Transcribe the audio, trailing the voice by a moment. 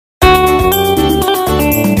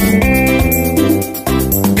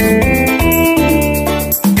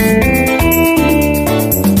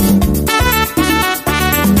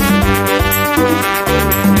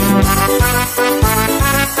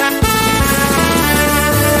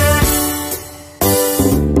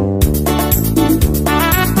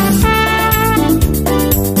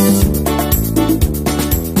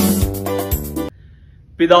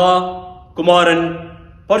பிதா, குமாரன்,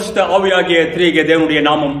 பரிசுத்த ஆவியாகிய திரியேக தேவனுடைய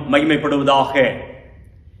நாமம் மகிமைப்படுவதாக.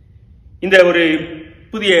 இந்த ஒரு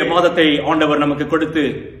புதிய மாதத்தை ஆண்டவர் நமக்கு கொடுத்து,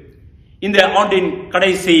 இந்த ஆண்டின்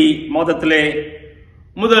கடைசி மாதத்திலே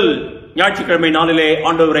முதல் ஞாயிற்றுக்கிழமை நாளிலே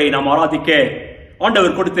ஆண்டவரை நாம் ஆராதிக்க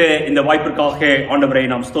ஆண்டவர் கொடுத்த இந்த வாய்ப்பிற்காக ஆண்டவரை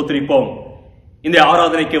நாம் ஸ்தோத்திரிப்போம். இந்த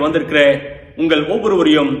ஆராதனைக்கு வந்திருக்கிற உங்கள்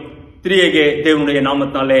ஒவ்வொருவரையும் திரியேக தேவனுடைய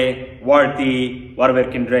நாமத்தினாலே வாழ்த்தி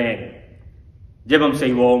வரவேற்கின்றேன். ஜெபம்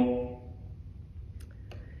செய்வோம்.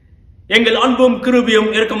 எங்கள் அன்பும் கிருபையும்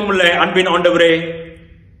இரக்கமும் உள்ள அன்பின் ஆண்டவரே,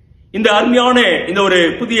 இந்த அருமையான இந்த ஒரு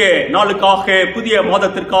புதிய நாளுக்காக, புதிய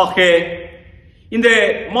மாதத்திற்காக, இந்த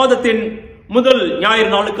மாதத்தின் முதல் ஞாயிறு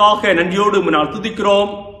நாளுக்காக நன்றியோடு உம்மை நாங்கள்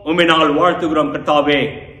துதிக்கிறோம், உம்மை நாங்கள் வாழ்த்துகிறோம். கர்த்தாவே,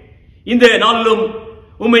 இந்த நாளிலும்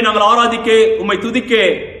உம்மை நாங்கள் ஆராதிக்க, உம்மை துதிக்க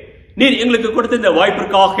நீர் எங்களுக்கு கொடுத்த இந்த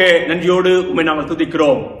வாய்ப்பிற்காக நன்றியோடு உம்மை நாங்கள்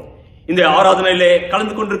துதிக்கிறோம். இந்த ஆராதனையிலே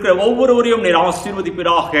கலந்து கொண்டிருக்கிற ஒவ்வொருவரையும் நீர்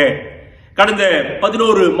ஆசீர்வதிப்பீராக. கடந்த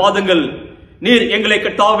 11 மாதங்கள் நீர் எங்களை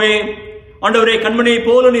கர்த்தாவே ஆண்டவரே கண்மணியை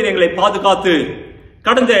போல நீர் எங்களை பாதுகாத்து,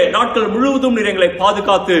 கடந்த நாட்கள் முழுவதும் நீர் எங்களை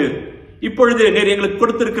பாதுகாத்து, இப்பொழுது நீர் எங்களுக்கு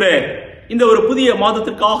கொடுத்திருக்கிற இந்த ஒரு புதிய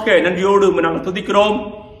மாதத்திற்காக நன்றியோடு நாங்கள் துதிக்கிறோம்.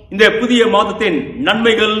 இந்த புதிய மாதத்தின்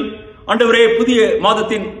நன்மைகள் ஆண்டவரே, புதிய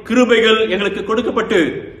மாதத்தின் கிருபைகள் எங்களுக்கு கொடுக்கப்பட்டு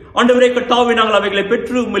ஆண்டவரே கர்த்தாவே நாங்கள் அவைகளை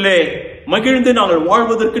பெற்று உம்மிலே மகிழ்ந்து நாங்கள்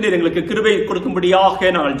வாழ்வதற்கு நீர் எங்களுக்கு கிருபை கொடுக்கும்படியாக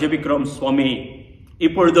நாங்கள் ஜெபிக்கிறோம் சுவாமி.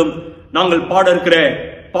 இப்பொழுதும் நாங்கள் பாட இருக்கிற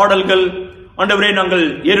பாடல்கள் ஆண்டவரே, நாங்கள்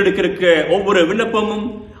ஏறெடுக்க ஒவ்வொரு விண்ணப்பமும்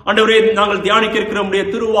ஆண்டவரே, நாங்கள் தியானிக்க இருக்கிற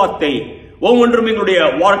திருவார்த்தை ஒவ்வொன்றும்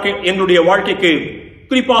எங்களுடைய வாழ்க்கைக்கு,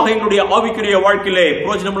 குறிப்பாக எங்களுடைய ஆவிக்குரிய வாழ்க்கையிலே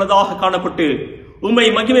பிரயோஜனம் உள்ளதாக காணப்பட்டு உம்மை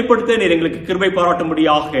மகிமைப்படுத்த நீர் எங்களுக்கு கிருபை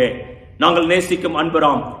பாராட்டும்படியாக நாங்கள் நேசிக்கும்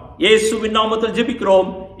அன்பராம் இயேசுவின் நாமத்தில் ஜெபிக்கிறோம்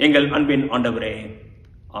எங்கள் அன்பின் ஆண்டவரே,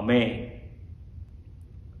 ஆமென்.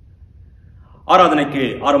 ஆராதனைக்கு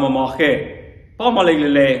ஆரம்பமாக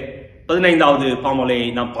பாமாலைகளிலே 15வது பாமாலையை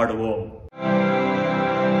நாம் பாடுவோம்.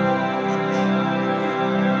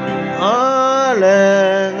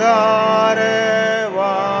 அலங்கார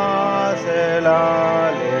வாசலாலே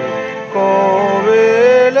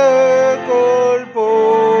கோவிலுக்குள்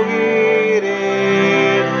போகிறேன்,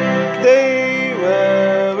 தெய்வ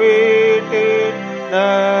வீட்டின்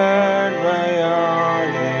நன்மையாலே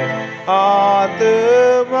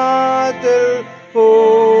ஆத்துமத்தில்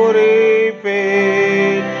பூரிப்பேன்.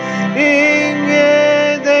 இங்கே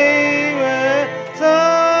தெய்வ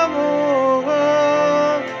சமூகம்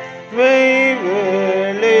மெய்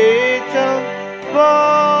வெளிச்சம்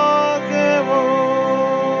பார்க்கவும்,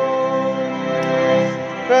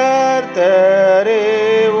 கர்த்தரே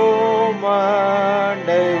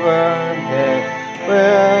உமண்டை வந்த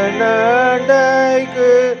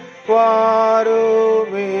நடைக்கு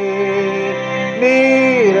வாருமே,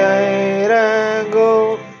 நீரங்கும்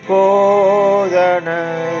போதனந்த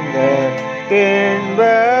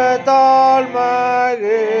இன்பத்தால்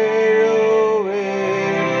மகிழுவே,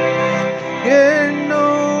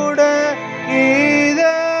 என்னுட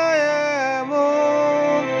இதயமும்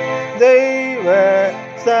தெய்வ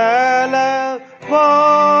ஸ்தலமாகவும்,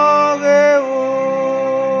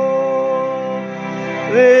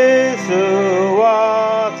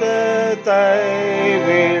 விசுவாசத்தை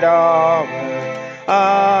விடாமல்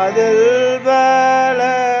அதில்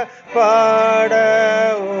பலப்படவும்,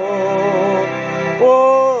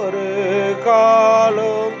 ஒரு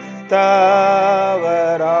காலும்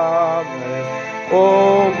தவறாமல்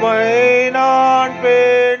உம்மை நான்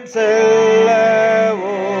பின் செல்லவும்,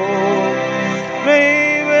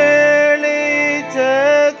 மெய் வெளிச்சத்தை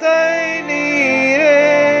நீரே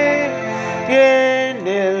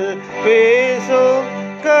என்னில் பேசும்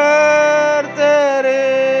கர்த்தரே.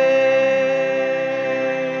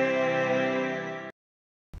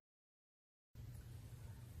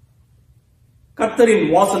 கர்த்தரின்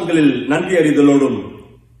வாசல்களில் நன்றி அறிதலோடும்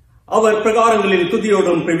அவர் பிரகாரங்களில்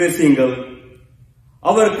துதியோடும் பிரவேசியுங்கள்.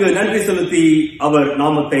 அவருக்கு நன்றி செலுத்தி அவர்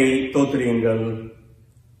நாமத்தை தோத்திரியுங்கள்.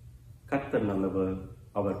 கர்த்தர் நல்லவர்,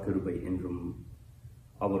 அவர் கிருபை என்றும்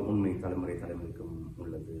அவர் உண்மை தலைமுறை தலைமுறைக்கும்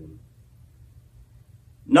உள்ளது.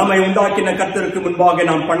 நம்மை உண்டாக்கின கர்த்தருக்கு முன்பாக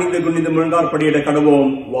நாம் பணிந்து குனிந்து முழங்காற்படியிட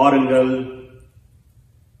கடவோம். வாருங்கள்.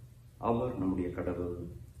 அவர் நம்முடைய கடவுள்,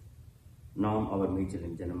 நாம் அவர்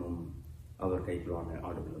மேய்ச்சலின் ஜனமும் அவர் கைகளான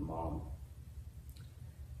ஆடுகளுமாம்.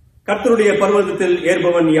 கர்த்தருடைய பர்வதத்தில்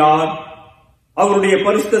ஏற்பவன் யார்? அவருடைய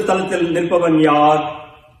பரிசுத்த ஸ்தலத்தில் நிற்பவன் யார்?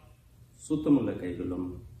 சுத்தமுள்ள கைகளும்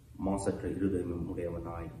மாசற்ற இருதயமும்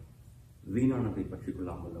உடையவனாய், வீணானதை பற்றிக்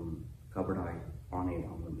கொள்ளாமலும் கபடாய்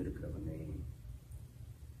ஆணையாமலும் இருக்கிறவனே.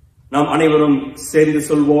 நாம் அனைவரும் சேர்ந்து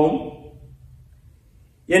சொல்வோம்.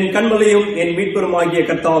 என் கண்மலையும் என் மீட்பருமாகிய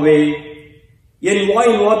கர்த்தாவே, என்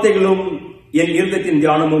வாயின் வார்த்தைகளும் என் இருதயத்தின்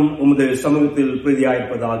தியானமும் உமது சமூகத்தில்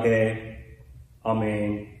பிரீதியாயிருப்பதாக.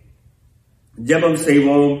 ஆமென். ஜெபம்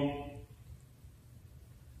செய்வோம்.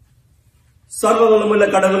 சர்வ வல்லமையுள்ள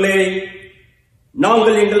கடவுளே,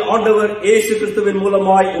 நாங்கள் எங்கள் ஆண்டவர் இயேசு கிறிஸ்துவின்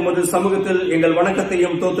மூலமாய் உமது சமூகத்தில் எங்கள்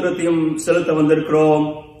வணக்கத்தையும் தோத்திரத்தையும் செலுத்த வந்திருக்கிறோம்.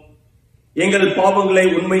 எங்கள் பாவங்களை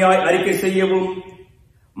உண்மையாய் அறிக்கை செய்யவும்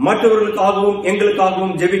மற்றவர்களுக்காகவும்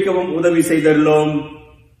எங்களுக்காகவும் ஜெபிக்கவும் உதவி செய்தருளோம்.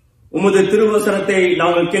 உமது திருவசனத்தை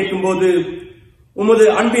நாங்கள் கேட்கும்போது உமது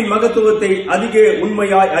அன்பின் மகத்துவத்தை அதிக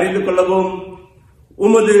உண்மையாய் அறிந்து கொள்ளவும்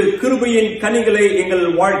உமது கிருபையின் கனிகளை எங்கள்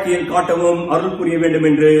வாழ்க்கையில் காட்டவும் அருள் புரிய வேண்டும்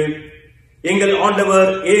என்று எங்கள்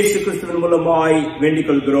ஆண்டவர் இயேசு கிறிஸ்துவின் மூலமாய் வேண்டிக்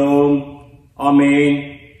கொள்கிறோம். ஆமென்.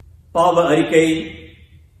 பாவ அறிக்கை.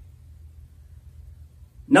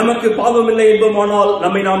 நமக்கு பாவமில்லை என்போமானால்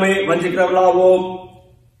நம்மை நாமே வஞ்சிக்கிறவர்களாவோம்.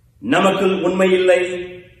 நமக்குள் உண்மை இல்லை.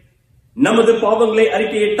 நமது பாவங்களை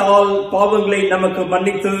அறிக்கையிட்டால் பாவங்களை நமக்கு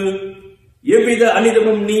மன்னித்து எவ்வித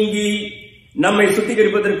அநீதமும் நீங்கி நம்மை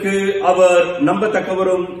சுத்திகரிப்பதற்கு அவர்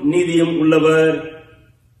நம்பத்தக்கவரும் நீதியும் உள்ளவர்.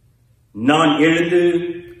 நான் எழுந்து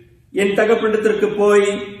என் தகப்பனிடத்திற்கு போய்,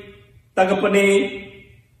 தகப்பனே,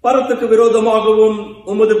 பரத்துக்கு விரோதமாகவும்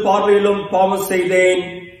உமது பார்வையிலும் பாவம் செய்தேன்.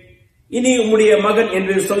 இனி உம்முடைய மகன்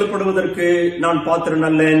என்று சொல்லப்படுவதற்கு நான் பாத்திரன்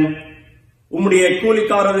அல்லன். உம்முடைய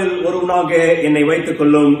கூலிக்காரரில் ஒருவனாக என்னை வைத்துக்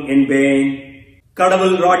கொள்ளும் என்பேன்.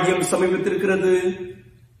 கடவுள் ராஜ்யம் சமீபத்திருக்கிறது.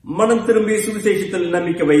 மனம் திரும்பி சுவிசேஷத்தில்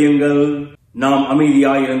நம்பிக்கை வையுங்கள். நாம்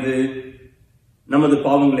அமைதியாயிருந்து நமது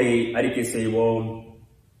பாவங்களை அறிக்கை செய்வோம்.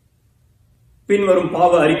 பின்வரும்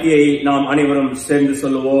பாவ அறிக்கையை நாம் அனைவரும் சேர்ந்து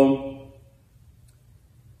சொல்லுவோம்.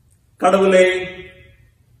 கடவுளே,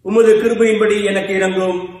 உமது கிருபையின்படி எனக்கு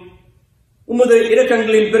இறங்கும். உமது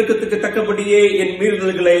இரக்கங்களின் பெருக்கத்துக்கு தக்கபடியே என்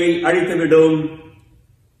மீறுதல்களை அழித்துவிடும்.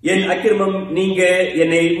 என் அக்கிரமம் நீங்க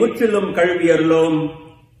என்னை முற்றிலும் கழுவி அருளும்.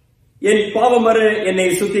 என் பாவமற என்னை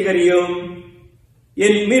சுத்திகரியும்.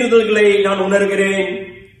 என் மீறுதல்களை நான் உணர்கிறேன்.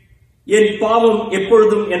 என் பாவம்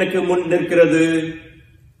எப்பொழுதும் எனக்கு முன் நிற்கிறது.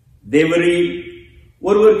 தேவரீ,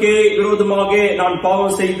 ஒருவருக்கே விரோதமாக நான்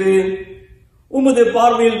பாவம் செய்து உமது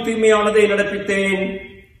பார்வையில் தீமையானதை நடப்பித்தேன்.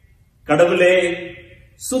 கடவுளே,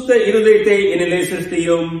 சுத்த இருதயத்தை என்னிலே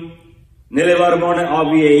சிருஷ்டியும். நிலைவாரமான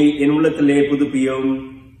ஆவியை என் உள்ளத்திலே புதுப்பியும்.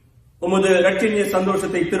 உமது இரட்சணிய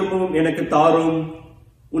சந்தோஷத்தை திரும்பவும் எனக்கு தாரும்.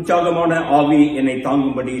 உற்சாகமான ஆவி என்னை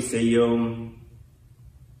தாங்கும்படி செய்யும்.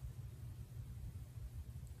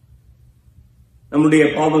 நம்முடைய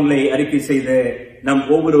பாவங்களை அறிக்கை செய்த நம்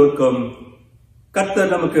ஒவ்வொருவருக்கும்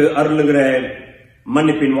கர்த்தர் நமக்கு அருளுகிற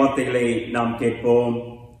மன்னிப்பின் வார்த்தைகளை நாம் கேட்போம்.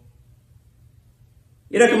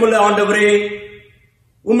 இரக்கமுள்ள ஆண்டவரே,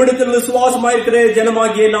 உம்மிடத்தில் விசுவாசமாயிருக்கிற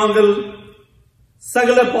ஜனமாகிய நாங்கள்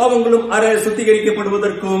சகல பாவங்களும் அற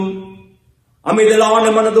சுத்திகரிக்கப்படுவதற்கும் அமைதலான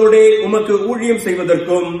மனதோடே உமக்கு ஊழியம்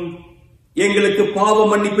செய்வதற்கும் எங்களுக்கு பாவ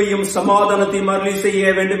மன்னிப்பையும் சமாதானத்தையும் அருளி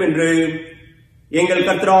செய்ய வேண்டும் என்று எங்கள்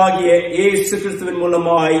கர்த்தராகிய இயேசு கிறிஸ்துவின்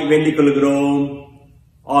மூலமாய் வேண்டிக் கொள்கிறோம்.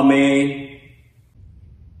 ஆமென்.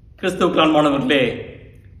 கிறிஸ்துவுக்குள் மாணவர்களே,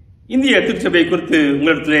 இந்திய திருச்சபை குறித்து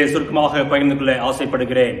உங்களிடத்திலே சுருக்கமாக பகிர்ந்து கொள்ள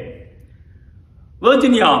ஆசைப்படுகிறேன்.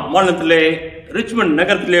 வெர்ஜீனியா மாநிலத்திலே ரிச்மண்ட்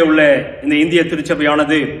நகரத்திலே உள்ள இந்த இந்திய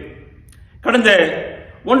திருச்சபையானது கடந்த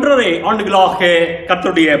 1.5 ஆண்டுகளாக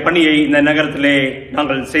கர்த்தருடைய பணியை இந்த நகரத்திலே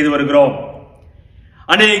நாங்கள் செய்து வருகிறோம்.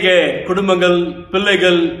 அநேக குடும்பங்கள்,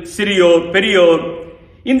 பிள்ளைகள், சிறியோர், பெரியோர்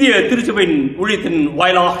இந்திய திருச்சபையின் ஊழியத்தின்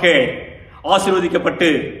வாயிலாக ஆசீர்வதிக்கப்பட்டு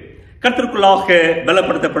கர்த்தருக்குள்ளாக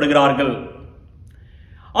பலப்படுத்தப்படுகிறார்கள்.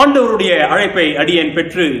 ஆண்டவருடைய அழைப்பை அடியேன்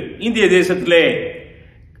பெற்று இந்திய தேசத்திலே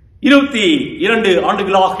 22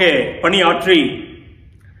 ஆண்டுகளாக பணியாற்றி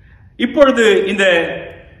இப்பொழுது இந்த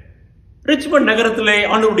ரிச்மண்ட் நகரத்திலே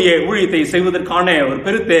ஆண்டவருடைய ஊழியத்தை செய்வதற்கான ஒரு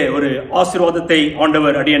பெருத்த ஒரு ஆசீர்வாதத்தை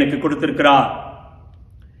ஆண்டவர் அடியனுக்கு கொடுத்திருக்கிறார்.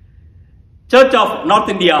 Search of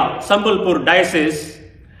north India Sambalpur diocese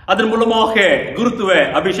அதன் மூலமாக குருத்துவ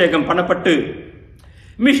அபிஷேகம் பண்ணப்பட்டு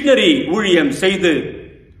மிஷனரி ஊழியம் செய்து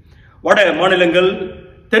வட மாநிலங்கள்,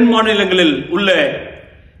 தென் மாநிலங்களில் உள்ள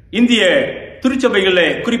இந்திய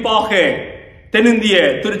திருச்சபைகளில் குறிப்பாக தென்னிந்திய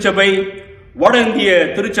திருச்சபை, வட இந்திய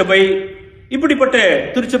திருச்சபை, இப்படிப்பட்ட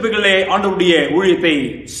திருச்சபைகளே ஆண்டவருடைய ஊழியத்தை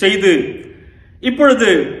செய்து இப்பொழுது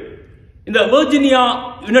இந்த Virginia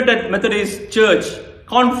United Methodist search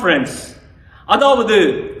conference, அதாவது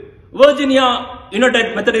Virginia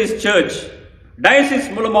United Methodist search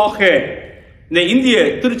diocese மூலமாக இந்த இந்திய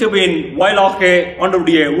திருச்சபையின் வாயிலாக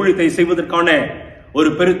ஆண்டவருடைய ஊழியத்தை செய்வதற்கான ஒரு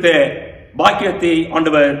பெருத்த பாக்கியத்தை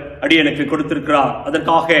ஆண்டவர் அடியனுக்கு கொடுத்திருக்கிறார்.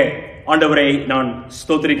 அதற்காக ஆண்டவரை நான்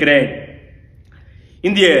ஸ்தோத்திரிக்கிறேன்.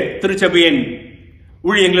 இந்திய திருச்சபையின்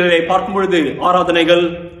ஊழியங்களிலே பார்க்கும் பொழுது ஆராதனைகள்,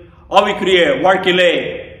 ஆவிக்குரிய வாழ்க்கையிலே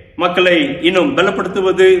மக்களை இன்னும்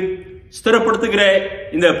பலப்படுத்துவது, ஸ்திரப்படுத்துகிற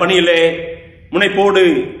இந்த பணியிலே முனைப்போடு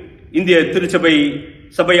இந்திய திருச்சபை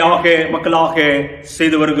சபையாக மக்களாக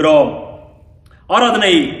செய்து வருகிறோம்.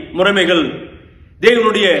 ஆராதனை முறைமைகள்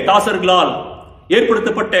தேவனுடைய தாசர்களால்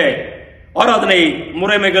ஏற்படுத்தப்பட்ட ஆராதனை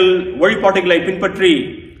முறைமைகள் வழிபாட்டுகளை பின்பற்றி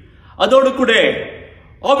அதோடு கூட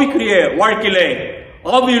ஆவிக்குரிய வாழ்க்கையிலே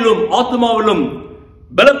ஆவியிலும் ஆத்மாவிலும்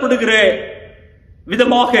பலப்படுகிற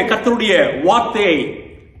விதமாக கர்த்தருடைய வார்த்தையை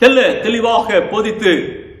தெளிவாக போதித்து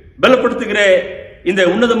பலப்படுத்துகிற இந்த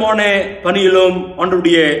உன்னதமான பணியிலும்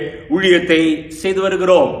ஆண்டவருடைய ஊழியத்தை செய்து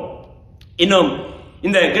வருகிறோம். இன்னும்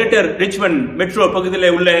இந்த கிரேட்டர் ரிச்மண்ட் மெட்ரோ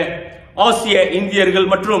பகுதியில் உள்ள ஆசிய இந்தியர்கள்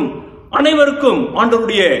மற்றும் அனைவருக்கும்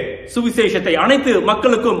ஆண்டவருடைய சுவிசேஷத்தை, அனைத்து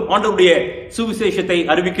மக்களுக்கும் ஆண்டவருடைய சுவிசேஷத்தை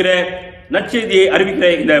அறிவிக்கிற, நற்செய்தியை அறிவிக்கிற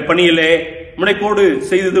இந்த பணியிலே முனைப்போடு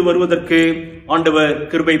செய்து வருவதற்கு ஆண்டவர்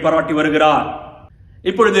கிருபை பாராட்டி வருகிறார்.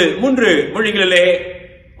 இப்பொழுது 3 மொழிகளிலே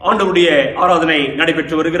ஆண்டவருடைய ஆராதனை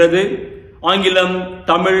நடைபெற்று வருகிறது. ஆங்கிலம்,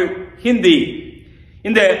 தமிழ், ஹிந்தி.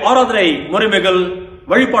 இந்த ஆராதனை முறைமைகள்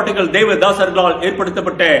வழிபாட்டுகள் தேவதாசர்களால்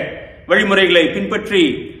ஏற்படுத்தப்பட்ட வழிமுறைகளை பின்பற்றி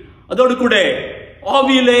அதோடு கூட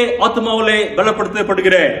ஆவியிலே ஆத்மாவிலே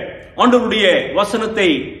பலப்படுத்தப்படுகிற ஆண்டவருடைய வசனத்தை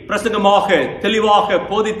பிரசங்கமாக தெளிவாக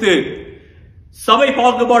போதித்து சபை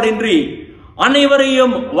பாகுபாடின்றி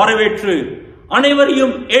அனைவரையும் வரவேற்று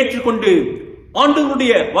அனைவரையும் ஏற்றுக்கொண்டு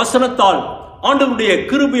ஆண்டவருடைய வசனத்தால் ஆண்டவருடைய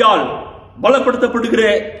கிருபையால் பலப்படுத்தப்படுகிற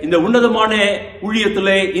இந்த உன்னதமான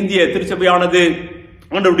ஊழியத்திலே இந்திய திருச்சபையானது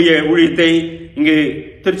ஆண்டவருடைய ஊழியத்தை இங்கு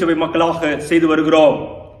திருச்சபை மக்களாக செய்து வருகிறோம்.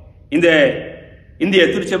 இந்த இந்திய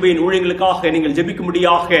திருச்சபையின் ஊழியங்களுக்காக நீங்கள்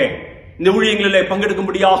ஜெபிக்கும்படியாக, இந்த ஊழியங்களிலே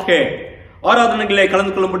பங்கெடுக்கும்படியாக, ஆராதனைகளை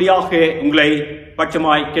கலந்து கொள்ளும்படியாக உங்களை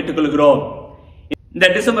பட்சமாய் கேட்டுக்கொள்கிறோம். இந்த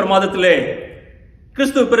டிசம்பர் மாதத்திலே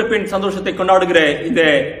கிறிஸ்துவ பிறப்பின் சந்தோஷத்தை கொண்டாடுகிற இந்த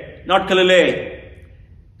நாட்களிலே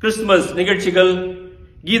கிறிஸ்துமஸ் நிகழ்ச்சிகள்,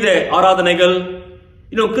 கீத ஆராதனைகள்,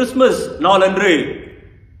 இன்னும் கிறிஸ்துமஸ் நாளன்று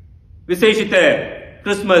விசேஷித்த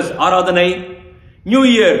கிறிஸ்துமஸ் ஆராதனை, நியூ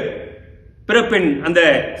இயர் பிறப்பின் அந்த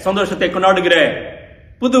சந்தோஷத்தை கொண்டாடுகிற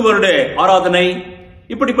புது வருட ஆராதனை,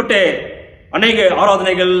 இப்படிப்பட்ட அநேக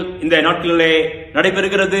ஆராதனைகள் இந்த நாட்களிலே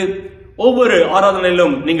நடைபெறுகிறது. ஒவ்வொரு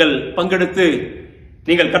ஆராதனையிலும் நீங்கள் பங்கெடுத்து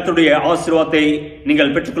நீங்கள் கர்த்தருடைய ஆசீர்வாதத்தை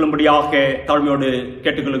நீங்கள் பெற்றுக்கொள்ளும்படியாக தாழ்மையோடு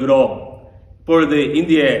கேட்டுக்கொள்கிறோம். இப்பொழுது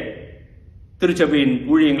இந்திய திருச்சபையின்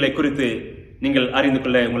ஊழியங்களை குறித்து நீங்கள் அறிந்து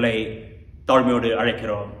கொள்ள உங்களை தாழ்மையோடு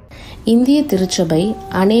அழைக்கிறோம். இந்திய திருச்சபை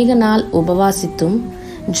அநேக நாள் உபவாசித்தும்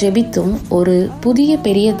ஜெபித்தும் ஒரு புதிய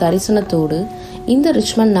பெரிய தரிசனத்தோடு இந்த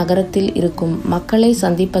ரிச்மண்ட் நகரத்தில் இருக்கும் மக்களை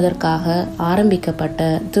சந்திப்பதற்காக ஆரம்பிக்கப்பட்ட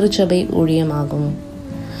திருச்சபை ஊழியமாகும்.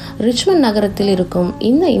 ரிச்மண்ட் நகரத்தில் இருக்கும்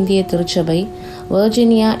இந்த இந்திய திருச்சபை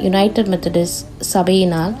வர்ஜீனியா யுனைடெட் மெத்தடிஸ்ட்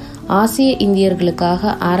சபையினால் ஆசிய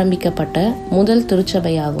இந்தியர்களுக்காக ஆரம்பிக்கப்பட்ட முதல்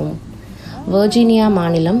திருச்சபையாகும். வர்ஜீனியா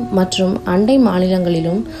மாநிலம் மற்றும் அண்டை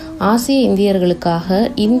மாநிலங்களிலும் ஆசிய இந்தியர்களுக்காக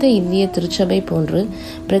இந்த இந்திய திருச்சபை போன்று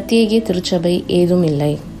பிரத்யேக திருச்சபை ஏதும்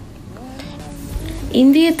இல்லை.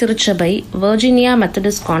 இந்திய திருச்சபை வர்ஜீனியா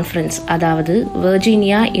மெத்தடிஸ்ட் கான்ஃபரன்ஸ், அதாவது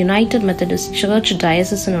வர்ஜீனியா யுனைடெட் மெத்தடிஸ்ட் சர்ச்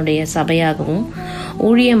டயசிஸினுடைய சபையாகவும்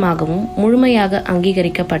ஊழியமாகவும் முழுமையாக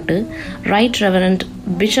அங்கீகரிக்கப்பட்டு right reverend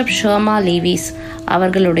bishop Sharma Lewis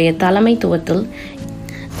அவர்களுடைய தலைமைத்துவத்தில்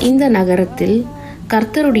இந்த நகரத்தில்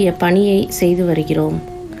கர்த்தருடைய பணியை செய்து வருகிறோம்.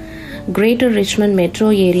 கிரேட்டர் ரிச்மண்ட் மெட்ரோ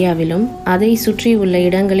ஏரியாவிலும் அதை சுற்றியுள்ள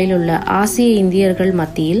இடங்களில் உள்ள ஆசிய இந்தியர்கள்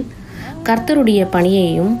மத்தியில் கர்த்தருடைய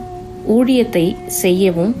பணியையும் ஊழியத்தை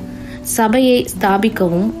செய்யவும், சபையை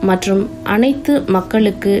ஸ்தாபிக்கவும் மற்றும் அனைத்து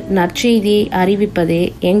மக்களுக்கு நற்செய்தியை அறிவிப்பதே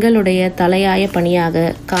எங்களுடைய தலையாய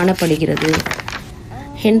பணியாக காணப்படுகிறது.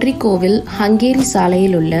 ஹென்றி கோவில் ஹங்கேரி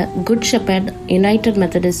சாலையில் உள்ள குட் ஷெப்பர்ட் யுனைடெட்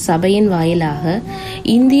மெத்தடிஸ்ட் சபையின் வாயிலாக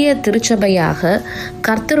இந்திய திருச்சபையாக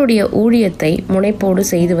கர்த்தருடைய ஊழியத்தை முனைப்போடு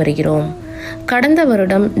செய்து வருகிறோம். கடந்த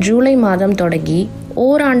வருடம் ஜூலை மாதம் தொடங்கி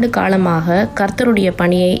ஓராண்டு காலமாக கர்த்தருடைய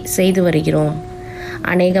பணியை செய்து வருகிறோம்.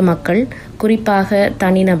 அநேக மக்கள், குறிப்பாக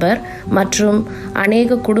தனிநபர் மற்றும்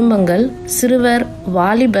அநேக குடும்பங்கள், சிறுவர்,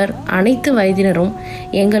 வாலிபர், அனைத்து வயதினரும்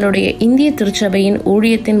எங்களுடைய இந்திய திருச்சபையின்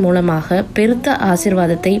ஊழியத்தின் மூலமாக பெருத்த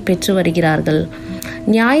ஆசீர்வாதத்தை பெற்று வருகிறார்கள்.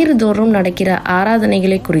 ஞாயிறு தோறும் நடக்கிற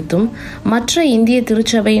ஆராதனைகளை குறித்தும் மற்ற இந்திய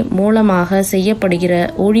திருச்சபை மூலமாக செய்யப்படுகிற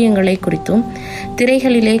ஊழியங்களை குறித்தும்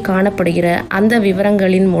திரைகளிலே காணப்படுகிற அந்த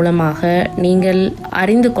விவரங்களின் மூலமாக நீங்கள்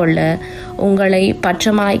அறிந்து கொள்ள உங்களை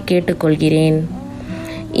பட்சமாய் கேட்டுக்கொள்கிறேன்.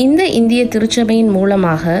 இந்த இந்திய திருச்சபையின்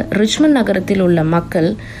மூலமாக ரிச்மண்ட் நகரத்தில் உள்ள மக்கள்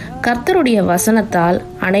கர்த்தருடைய வசனத்தால்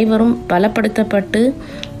அனைவரும் பலப்படுத்தப்பட்டு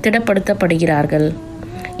திடப்படுத்தப்படுகிறார்கள்.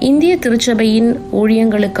 இந்திய திருச்சபையின்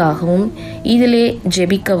ஊழியங்களுக்காகவும் இதிலே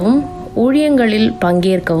ஜெபிக்கவும், ஊழியங்களில்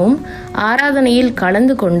பங்கேற்கவும், ஆராதனையில்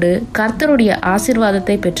கலந்து கொண்டு கர்த்தருடைய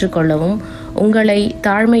ஆசீர்வாதத்தை பெற்றுக்கொள்ளவும் உங்களை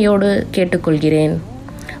தாழ்மையோடு கேட்டுக்கொள்கிறேன்.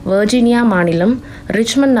 வர்ஜீனியா மாநிலம்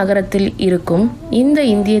ரிச்மண்ட் நகரத்தில் இருக்கும் இந்த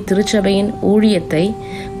இந்திய திருச்சபையின் ஊழியத்தை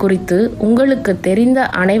குறித்து உங்களுக்கு தெரிந்த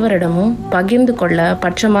அனைவரிடமும் பகிர்ந்து கொள்ள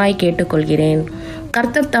பட்சமாய் கேட்டுக்கொள்கிறேன்.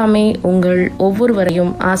 கர்த்தர் தாமே உங்கள்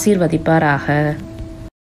ஒவ்வொருவரையும் ஆசீர்வதிப்பாராக.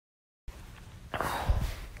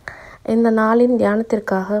 இந்த நாளின்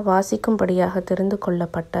தியானத்திற்காக வாசிக்கும்படியாக தெரிந்து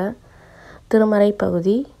கொள்ளப்பட்ட திருமறை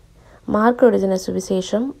பகுதி மார்க்கு எழுதின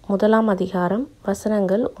சுவிசேஷம் 1 அதிகாரம்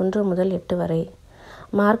வசனங்கள் 1 முதல் 8 வரை.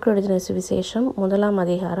 மார்க்கு எழுதின சுவிசேஷம் 1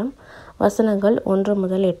 அதிகாரம் வசனங்கள் 1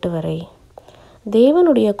 முதல் 8 வரை.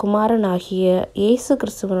 தேவனுடைய குமாரனாகிய இயேசு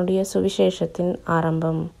கிறிஸ்துவனுடைய சுவிசேஷத்தின்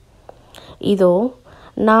ஆரம்பம். இதோ,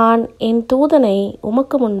 நான் என் தூதனை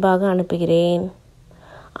உமக்கு முன்பாக அனுப்புகிறேன்.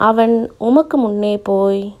 அவன் உமக்கு முன்னே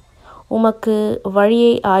போய் உமக்கு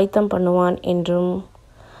வழியை ஆயத்தம் பண்ணுவான் என்றும்,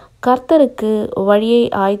 கர்த்தருக்கு வழியை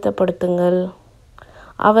ஆயத்தப்படுத்துங்கள்,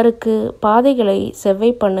 அவருக்கு பாதைகளை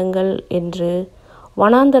செவ்வை பண்ணுங்கள் என்று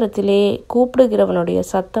வனாந்தரத்திலே கூப்பிடுகிறவனுடைய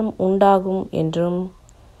சத்தம் உண்டாகும் என்றும்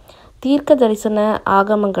தீர்க்க தரிசன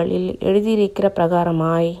ஆகமங்களில் எழுதியிருக்கிற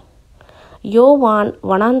பிரகாரமாய் யோவான்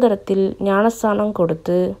வனாந்தரத்தில் ஞானஸ்நானம்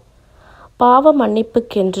கொடுத்து பாவ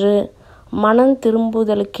மன்னிப்புக்கென்று மனம்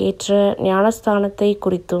திரும்புதலுக்கேற்ற ஞானஸ்தானத்தை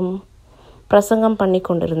குறித்தும் பிரசங்கம் பண்ணி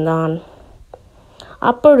கொண்டிருந்தான்.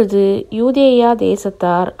 அப்பொழுது யூதேயா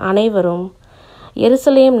தேசத்தார் அனைவரும்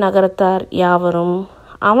எருசலேம் நகரத்தார் யாவரும்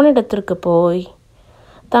அவனிடத்திற்கு போய்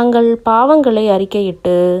தங்கள் பாவங்களை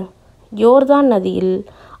அறிக்கையிட்டு யோர்தான் நதியில்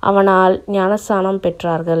அவனால் ஞானஸ்நானம்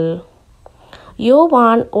பெற்றார்கள்.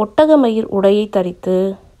 யோவான் ஒட்டகமயிர் உடையை தரித்து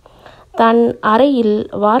தன் அறையில்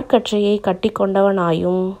வார்க்கற்றையை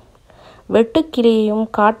கட்டிக்கொண்டவனாயும் வெட்டுக்கிளியையும்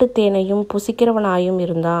காட்டுத்தேனையும் புசிக்கிறவனாயும்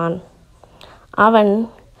இருந்தான். அவன்,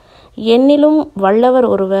 என்னிலும் வல்லவர்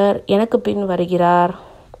ஒருவர் எனக்கு பின் வருகிறார்,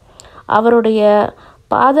 அவருடைய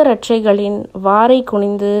பாதரட்சைகளின் வாரை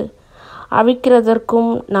குனிந்து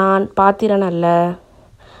அவிழ்க்கிறதற்கும் நான் பாத்திரன் அல்ல.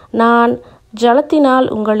 நான் ஜலத்தினால்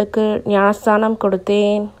உங்களுக்கு ஞானஸ்தானம்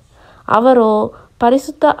கொடுத்தேன், அவரோ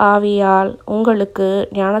பரிசுத்த ஆவியால் உங்களுக்கு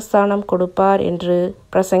ஞானஸ்தானம் கொடுப்பார் என்று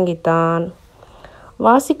பிரசங்கித்தான்.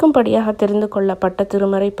 வாசிக்கும்படியாக தெரிந்து கொள்ளப்பட்ட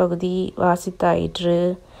திருமறை பகுதி வாசித்தாயிற்று.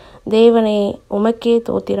 தேவனே, உமக்கே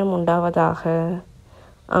தோத்திரம் உண்டாவதாக.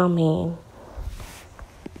 ஆமேன்.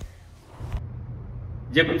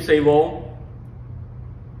 ஜெபம் செய்வோம்.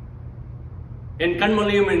 என்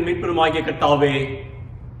கண்மலையும் என் மீட்பருமாகிய கர்த்தாவே,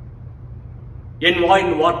 என்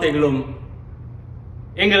வாயின் வார்த்தைகளும்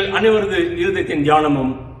எங்கள் அனைவரது இருதயத்தின்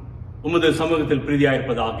தியானமும் உமது சமூகத்தில்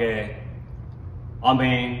பிரீதியாயிருப்பதாக.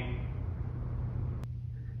 ஆமென்.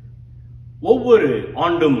 ஒவ்வொரு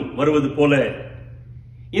ஆண்டும் வருவது போல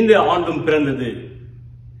இந்த ஆண்டும் பிறந்தது.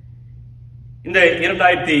 இந்த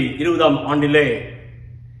 2020 ஆண்டிலே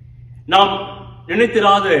நாம்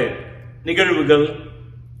நினைத்திராத நிகழ்வுகள்,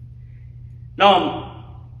 நாம்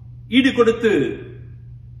ஈடு கொடுத்து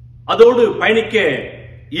அதோடு பயணிக்க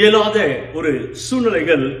இயலாத ஒரு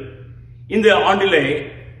சூழ்நிலைகள் இந்த ஆண்டிலே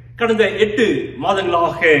கடந்த 8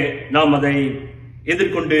 மாதங்களாக நாம் அதை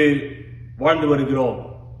எதிர்கொண்டு வாழ்ந்து வருகிறோம்.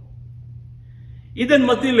 இதன்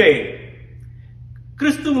மத்தியிலே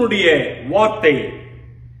கிறிஸ்துவனுடைய வார்த்தை,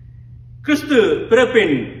 கிறிஸ்து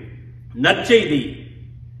பிறப்பின் நற்செய்தி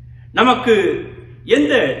நமக்கு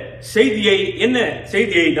என்ன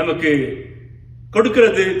செய்தியை நமக்கு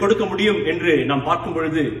கொடுக்க முடியும் என்று நாம் பார்க்கும்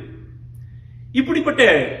பொழுது, இப்படிப்பட்ட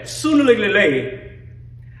சூழ்நிலைகளிலே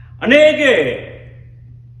அநேக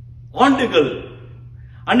ஆண்டுகள்,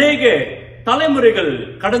 அநேக தலைமுறைகள்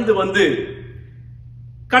கடந்து வந்து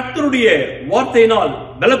கர்த்தருடைய வார்த்தையினால்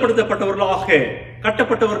பலப்படுத்தப்பட்டவர்களாக,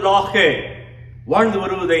 கட்டப்பட்டவர்களாக வாழ்ந்து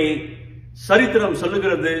வருவதை சரித்திரம்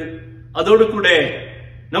சொல்லுகிறது. அதோடு கூட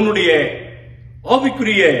நம்முடைய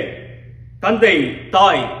ஆவிக்குரிய தந்தை,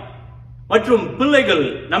 தாய் மற்றும் பிள்ளைகள்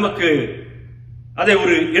நமக்கு அதை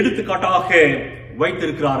ஒரு எடுத்துக்காட்டாக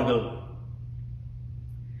வைத்திருக்கிறார்கள்.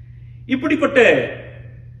 இப்படிப்பட்ட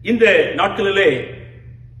இந்த நாட்களிலே,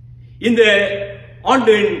 இந்த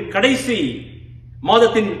ஆண்டின் கடைசி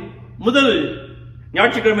மாதத்தின் முதல்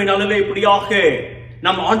ஞாயிற்றுக்கிழமை நாளிலே இப்படியாக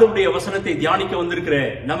நம் ஆண்டவருடைய வசனத்தை தியானிக்க வந்திருக்கிற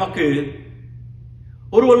நமக்கு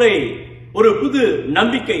ஒருவேளை ஒரு புது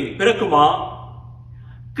நம்பிக்கை பிறக்குமா?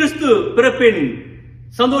 கிறிஸ்து பிறப்பின்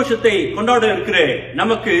சந்தோஷத்தை கொண்டாட இருக்கிற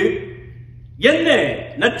நமக்கு என்ன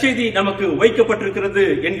நற்செய்தி நமக்கு வைக்கப்பட்டிருக்கிறது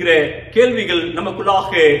என்கிற கேள்விகள்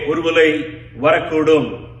நமக்குள்ளாக ஒருவேளை வரக்கூடும்.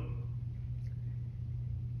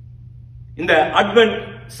 இந்த அட்வென்ட்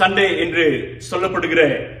சண்டே என்று சொல்லப்படுகிற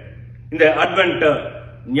இந்த அட்வென்ட்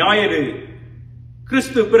ஞாயிறு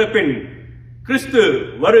கிறிஸ்து பிறப்பின், கிறிஸ்து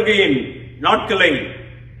வருகையின் நாட்களை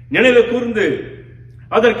நினைவு கூர்ந்து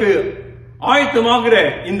அதற்கு ஆயத்தமாகிற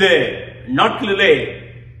இந்த நாட்களிலே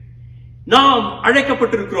நாம்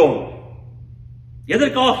அழைக்கப்பட்டிருக்கிறோம்.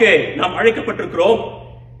 எதற்காக நாம் அழைக்கப்பட்டிருக்கிறோம்?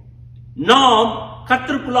 நாம்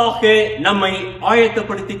கர்த்தருக்குள்ளாக நம்மை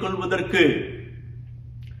ஆயத்தப்படுத்திக் கொள்வதற்கு.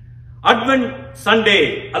 அட்வென்ட் சண்டே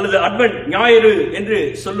அல்லது அட்வென்ட் ஞாயிறு என்று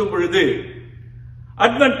சொல்லும் பொழுது,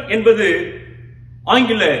 அட்வென்ட் என்பது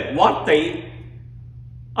ஆங்கில வார்த்தை.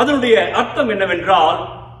 அதனுடைய அர்த்தம் என்னவென்றால்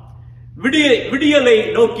விடியலை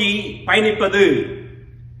நோக்கி பயணிப்பது.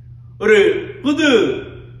 ஒரு புது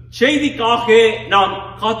செய்திக்காக நாம்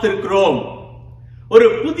காத்திருக்கிறோம். ஒரு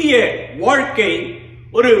புதிய வாழ்க்கை,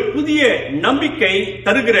 ஒரு புதிய நம்பிக்கை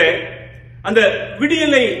தருகிற அந்த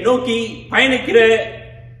விடியலை நோக்கி பயணிக்கிற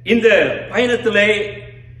இந்த பயணத்திலே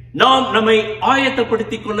நாம் நம்மை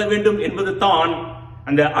ஆயத்தப்படுத்திக் கொள்ள வேண்டும் என்பது தான்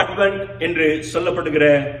அந்த அட்வென்ட் என்று சொல்லப்படுகிற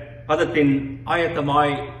பதத்தின்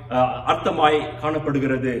அர்த்தமாய்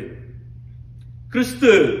காணப்படுகிறது.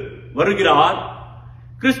 கிறிஸ்து வருகிறார்,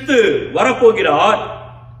 கிறிஸ்து வரப்போகிறார்.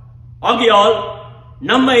 ஆகையால்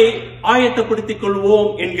நம்மை ஆயத்தப்படுத்திக் கொள்வோம்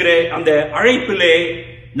என்கிற அந்த அழைப்பிலே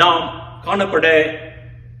நாம் காணப்பட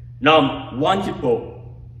நாம் வாஞ்சிப்போம்.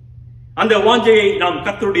 அந்த வாஞ்சையை நாம்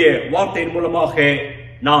கர்த்தருடைய வார்த்தையின் மூலமாக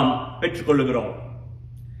நாம் பெற்றுக்கொள்ளுகிறோம்.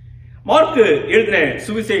 மார்க்கு எழுதின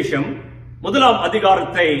சுவிசேஷம் 1ஆம்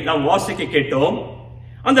அதிகாரத்தை நாம் வாசிக்க கேட்டோம்.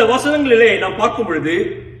 அந்த வசனங்களிலே நாம் பார்க்கும் பொழுது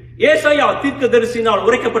ஏசாயா தீர்க்கதரிசியினால்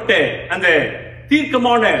உரைக்கப்பட்ட அந்த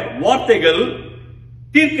தீர்க்கமான வார்த்தைகள்,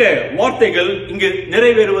 தீர்க்க வார்த்தைகள் இங்கு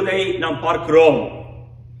நிறைவேறுவதை நாம் பார்க்கிறோம்.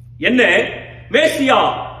 என்ன? மேசியா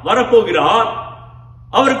வரப்போகிறார்,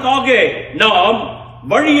 அவருக்காக நாம்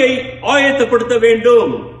வழியை ஆயத்தப்படுத்த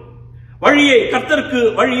வேண்டும். வழியை, கர்த்தருக்கு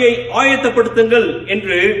வழியை ஆயத்தப்படுத்துங்கள்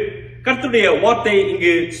என்று கர்த்தருடைய வார்த்தை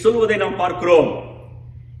இங்கு சொல்வதை நாம் பார்க்கிறோம்.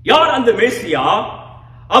 யார் அந்த மேசியா?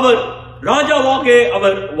 அவர் ராஜாவாக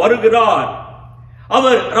அவர் வருகிறார்.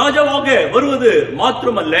 அவர் ராஜாவாக வருவது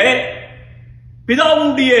மாத்திரமல்ல,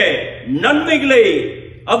 பிதாவுடைய நன்மைகளை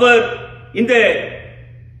அவர் இந்த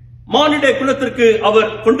மானிட குலத்திற்கு அவர்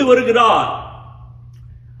கொண்டு வருகிறார்.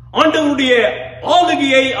 ஆண்டவருடைய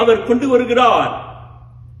ஆளுகையை அவர் கொண்டு வருகிறார்.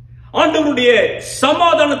 ஆண்டவருடைய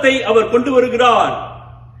சமாதானத்தை அவர் கொண்டு வருகிறார்.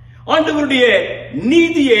 ஆண்டவருடைய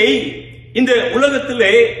நீதியை இந்த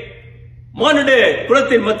உலகத்திலே மானிட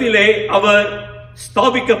குலத்தின் மத்தியிலே அவர்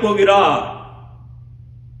ஸ்தாபிக்க போகிறார்.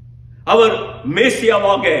 அவர்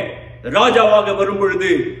மேசியாவாக, ராஜாவாக வரும்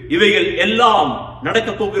பொழுது இவைகள் எல்லாம் நடக்க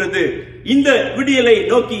போகிறது. இந்த விடியலை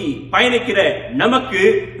நோக்கி பயணிக்கிற நமக்கு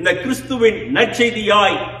இந்த கிறிஸ்துவின்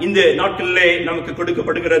நற்செய்தியாய் இந்த நாட்களிலே நமக்கு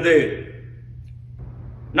கொடுக்கப்படுகிறது.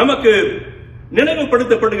 நமக்கு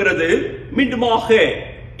நினைவுபடுத்தப்படுகிறது மீண்டுமாக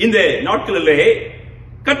இந்த நாட்களிலே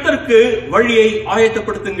கர்த்தருக்கு வழியை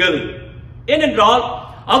ஆயத்தப்படுத்துங்கள். ஏனென்றால்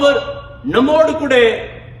அவர் நம்மோடு கூட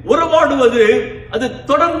உறவாடுவது அது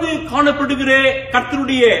தொடர்ந்து காணப்படுகிற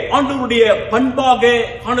கர்த்தருடைய ஆண்டவருடைய பண்பாக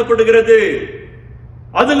காணப்படுகிறது.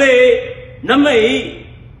 அதிலே நம்மை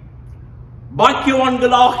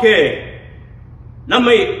பாக்கியவான்களாக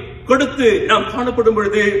நம்மை கொடுத்து நாம் காணப்படும்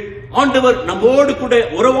பொழுது ஆண்டவர் நம்மோடு கூட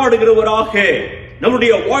உறவாடுகிறவராக,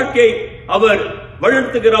 நம்முடைய வாழ்க்கை அவர்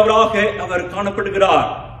வழிநடத்துகிறவராக அவர் காணப்படுகிறார்.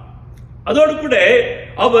 அதோடு கூட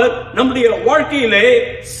அவர் நம்முடைய வாழ்க்கையிலே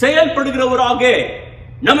செயல்படுகிறவராக,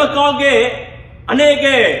 நமக்காக அநேக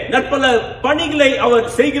நற்பல பணிகளை அவர்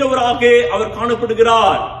செய்கிறவராக அவர்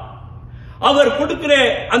காணப்படுகிறார். அவர் கொடுக்கிற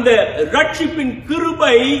அந்த ரட்சிப்பின்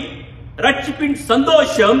கிருபை, ரட்சிப்பின்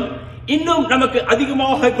சந்தோஷம் இன்னும் நமக்கு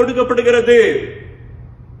அதிகமாக கொடுக்கப்படுகிறது.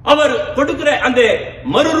 அவர் கொடுக்கிற அந்த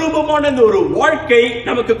மறுரூபமான அந்த ஒரு வாழ்க்கை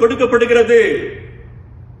நமக்கு கொடுக்கப்படுகிறது.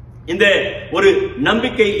 இந்த ஒரு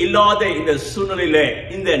நம்பிக்கை இல்லாத இந்த சூழ்நிலையிலே,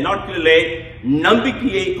 இந்த நாட்களிலே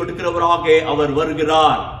நம்பிக்கையை கொடுக்கிறவராக அவர்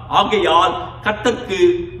வருகிறார். ஆகையால் கர்த்தருக்கு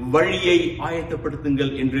வழியை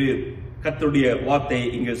ஆயத்தப்படுத்துங்கள் என்று கர்த்தருடைய வார்த்தை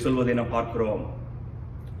இங்கு சொல்வதை நாம் பார்க்கிறோம்.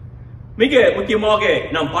 மிக முக்கியமாக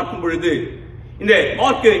நாம் பார்க்கும் பொழுது இந்த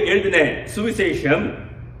மார்க்கு எழுதின சுவிசேஷம்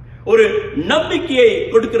ஒரு நம்பிக்கையை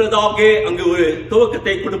கொடுக்கிறதாக அங்கு ஒரு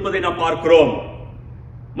துவக்கத்தை கொடுப்பதை நாம் பார்க்கிறோம்.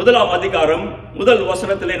 1ஆம் அதிகாரம் 1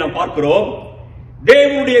 வசனத்திலே நாம் பார்க்கிறோம்,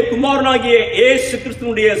 தேவனுடைய குமாரனாகிய இயேசு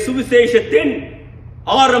கிறிஸ்துவினுடைய சுவிசேஷத்தின்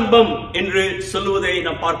ஆரம்பம் என்று சொல்லுவதை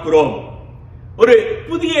நாம் பார்க்கிறோம். ஒரு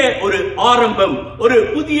புதிய ஒரு ஆரம்பம், ஒரு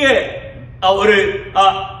புதிய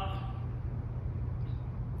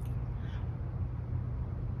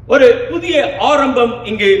ஒரு புதிய ஆரம்பம்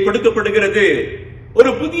இங்கு கொடுக்கப்படுகிறது. ஒரு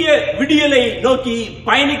புதிய விடியலை நோக்கி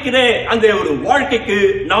பயணிக்கிற அந்த ஒரு வாழ்க்கைக்கு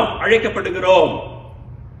நாம் அழைக்கப்படுகிறோம்.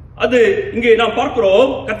 அது இங்கே நாம் பார்க்கிறோம்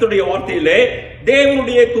கர்த்தருடைய வார்த்தையிலே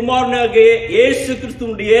தேவனுடைய குமாரனாகிய இயேசு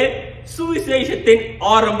கிறிஸ்துவினுடைய சுவிசேஷத்தின்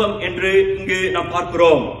ஆரம்பம் என்று இங்கு நாம்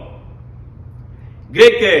பார்க்கிறோம்.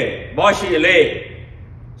 கிரேக்க பாஷையிலே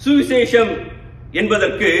சுவிசேஷம்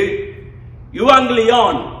என்பதற்கு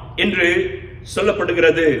யுவாங்கிலியான் என்று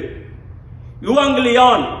சொல்லப்படுகிறது.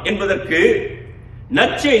 யுவாங்கிலியான் என்பதற்கு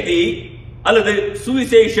நற்செய்தி அல்லது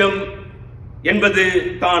சுவிசேஷம் என்பது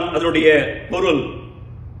தான் அதனுடைய பொருள்.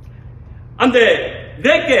 அந்த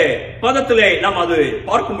கிரேக்க பதத்திலே நாம் அது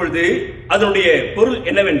பார்க்கும் பொழுது அதனுடைய பொருள்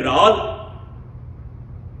என்னவென்றால்,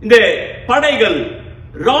 இந்த படைகள்,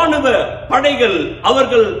 ராணுவ படைகள்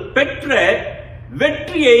அவர்கள் பெற்ற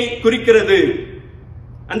வெற்றியை குறிக்கிறது.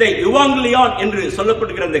 அந்த யுவாங்கிலியான் என்று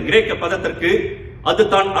சொல்லப்படுகிற அந்த கிரேக்க பதத்திற்கு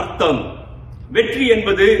அதுதான் அர்த்தம். வெற்றி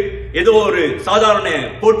என்பது ஏதோ ஒரு சாதாரண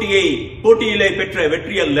போட்டியிலே பெற்ற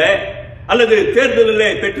வெற்றி அல்ல, அல்லது தேர்தலிலே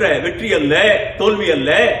பெற்ற வெற்றி அல்ல, தோல்வி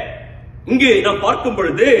அல்ல. இங்கு நாம் பார்க்கும்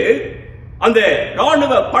பொழுது அந்த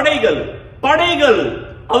ராணுவ படைகள்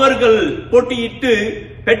அவர்கள் போட்டியிட்டு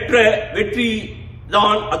பெற்ற வெற்றி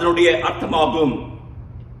தான் அதனுடைய அர்த்தமாகும்.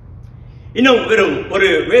 இன்னும் வெறும் ஒரு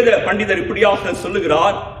வேத பண்டிதர் இப்படியாக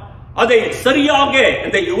சொல்லுகிறார், அதை சரியாக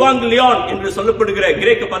இந்த யுவாங்கிலியான் என்று சொல்லப்படுகிற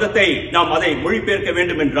கிரேக்க பதத்தை நாம் அதை மொழிபெயர்க்க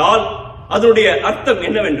வேண்டும் என்றால் அதனுடைய அர்த்தம்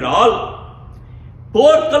என்னவென்றால்,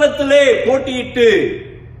 போர்க்களத்திலே போட்டியிட்டு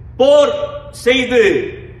போர் செய்து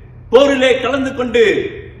போரிலே கலந்து கொண்டு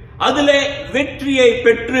அதிலே வெற்றியை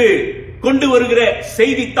பெற்று கொண்டு வருகிற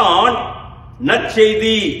செய்தித்தான்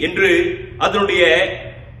நற்செய்தி என்று அதனுடைய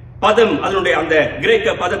பதம், அதனுடைய அந்த கிரேக்க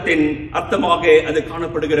பதத்தின் அர்த்தமாக அது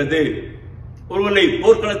காணப்படுகிறது. ஒருவனை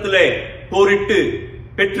போர்க்களத்திலே போரிட்டு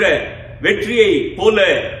பெற்ற வெற்றியை போல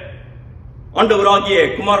ஆண்டவராகிய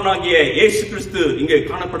குமாரனாகிய இயேசு கிறிஸ்து இங்கே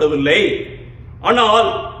காணப்படவில்லை. ஆனால்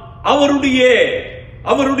அவருடைய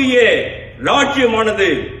ராஜ்யமானது,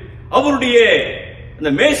 அவருடைய அந்த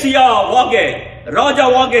மேசியாவாக,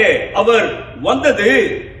 ராஜாவாக அவர் வந்தது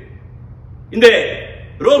இந்த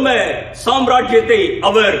ரோம சாம்ராஜ்யத்தை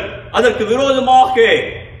அவர் அதற்கு விரோதமாக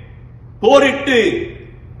போரிட்டு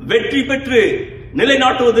வெற்றி பெற்று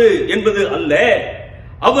நிலைநாட்டுவது என்பது அல்ல.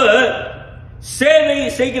 அவர் சேவை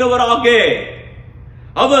செய்கிறவராக,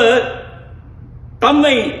 அவர்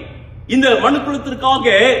தம்மை இந்த மனுக்குலத்திற்காக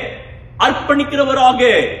அர்ப்பணிக்கிறவராக,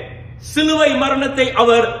 சிலுவை மரணத்தை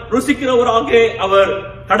அவர் ருசிக்கிறவராக அவர்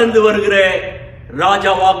கடந்து வருகிற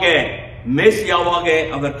ராஜாவாக, மேசியாவாக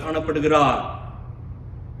அவர் காணப்படுகிறார்.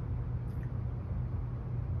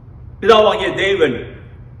 பிதாவாகிய தேவன்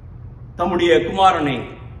தம்முடைய குமாரனை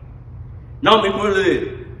நாம் இப்பொழுது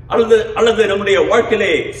அல்லது நம்முடைய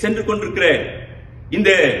வாழ்க்கையிலே சென்று கொண்டிருக்கிற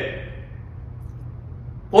இந்த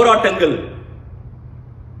போராட்டங்கள்,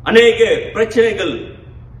 அநேக பிரச்சனைகள்,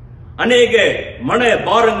 அநேக மன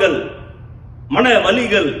பாரங்கள், மன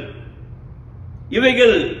வலிகள்,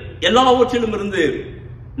 இவைகள் எல்லாவற்றிலும் இருந்து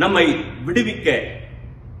நம்மை விடுவிக்க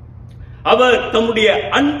அவர் தம்முடைய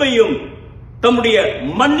அன்பையும் தம்முடைய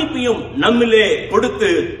மன்னிப்பையும் நம்மிலே கொடுத்து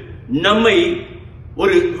நம்மை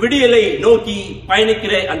ஒரு விடியலை நோக்கி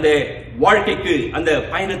பயணிக்கிற அந்த வாழ்க்கைக்கு, அந்த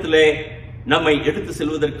பயணத்திலே நம்மை எடுத்து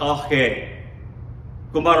செல்வதற்காக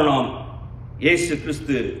குமாரனாம் இயேசு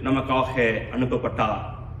கிறிஸ்து நமக்காக அனுப்பப்பட்டார்.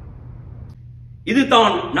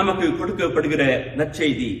 இதுதான் நமக்கு கொடுக்கப்படுகிற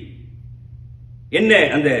நற்செய்தி. என்ன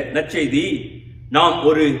அந்த நற்செய்தி? நாம்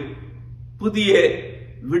ஒரு புதிய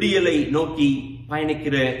விடியலை நோக்கி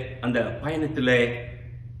பயணிக்கிற அந்த பயணத்திலே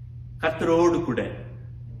கர்த்தரோடு கூட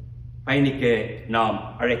பயணிக்க நாம்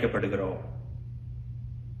அழைக்கப்படுகிறோம்.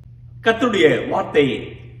 கர்த்தருடைய வார்த்தை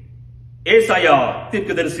ஏசாயா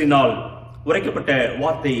தீர்க்கதரிசியினால் உரைக்கப்பட்ட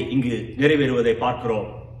வார்த்தை இங்கு நிறைவேறுவதை பார்க்கிறோம்.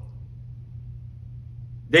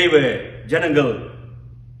 தேவ ஜனங்கள்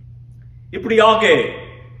இப்படியாக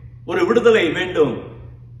ஒரு விடுதலை வேண்டும்,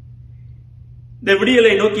 இந்த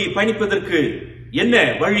விடியலை நோக்கி பயணிப்பதற்கு என்ன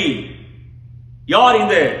வழி, யார்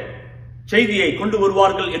இந்த செய்தியை கொண்டு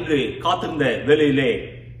வருவார்கள் என்று காத்திருந்த வேளையிலே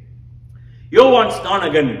யோவான்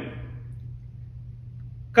ஸ்நானகன்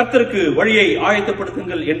கர்த்தருக்கு வழியை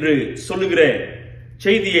ஆயத்தப்படுத்துங்கள் என்று சொல்லுகிற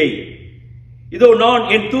செய்தியை, இதோ நான்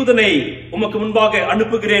என் தூதனை உமக்கு முன்பாக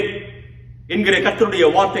அனுப்புகிறேன் என்கிற கர்த்தருடைய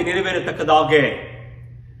வார்த்தை நிறைவேறத்தக்கதாக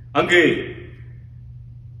அங்கு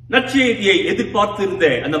நற்செய்தியை எதிர்பார்த்து இருந்த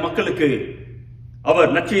அந்த மக்களுக்கு அவர்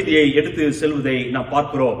நற்செய்தியை எடுத்து செல்வதை நாம்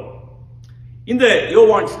பார்க்கிறோம். இந்த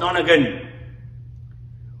யோவான் ஸ்நானகன்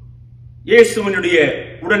இயேசுவினுடைய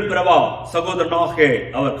உடன்பிறவா சகோதரனாக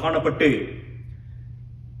அவர் காணப்பட்டு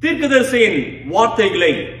தீர்க்கதரிசியின்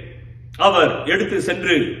வார்த்தைகளை அவர் எடுத்து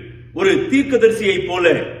சென்று ஒரு தீர்க்கதரிசியை போல,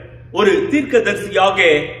 ஒரு தீர்க்கதரிசியாக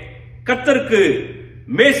கர்த்தருக்கு,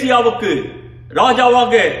 மேசியாவுக்கு,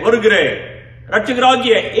 ராஜாவாக வருகிற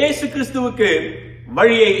இரட்சகராகிய இயேசு கிறிஸ்துவுக்கு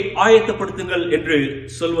வழியை ஆயத்தப்படுத்துங்கள் என்று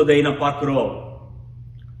சொல்வதை நாம் பார்க்கிறோம்.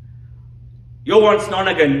 யோவான்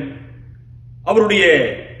ஸ்நானகன் அவருடைய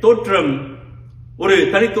தோற்றம் ஒரு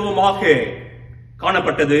தனித்துவமாக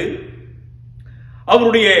காணப்பட்டது.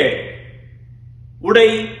 அவருடைய உடை,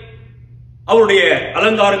 அவருடைய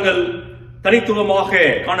அலங்காரங்கள் தனித்துவமாக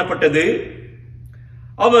காணப்பட்டது.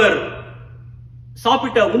 அவர்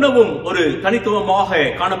சாப்பிட்ட உணவும் ஒரு தனித்துவமாக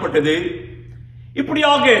காணப்பட்டது.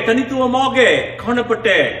 இப்படியாக தனித்துவமாக காணப்பட்ட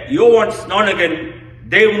யோவான் ஸ்நானகன்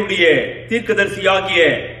தேவனுடைய தீர்க்கதரிசியாகிய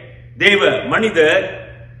தேவ மனிதர்.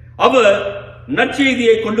 அவர்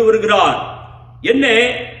நற்செய்தியை கொண்டு வருகிறார். என்ன?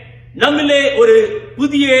 நம்மிலே ஒரு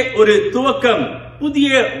புதிய ஒரு துவக்கம், புதிய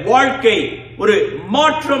வாழ்க்கை, ஒரு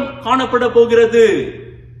மாற்றம் காணப்பட போகிறது.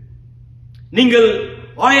 நீங்கள்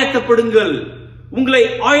ஆயத்தப்படுங்கள், உங்களை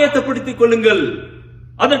ஆயத்தப்படுத்திக் கொள்ளுங்கள்.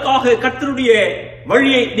 அதற்காக கர்த்தருடைய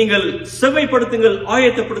வழியை நீங்கள் செவ்வைப்படுத்துங்கள்,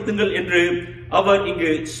 ஆயத்தப்படுத்துங்கள் என்று அவர்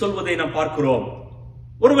இங்கு சொல்வதை நாம் பார்க்கிறோம்.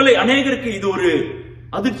 ஒருவேளை அநேகருக்கு இது ஒரு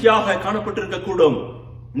அதிர்ச்சியாக காணப்பட்டிருக்க கூடும்.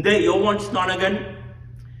 இந்த யோவான் ஸ்நானகன்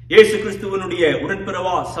இயேசு கிறிஸ்துவனுடைய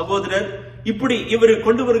உடன்பிறவா சகோதரர், இப்படி இவர்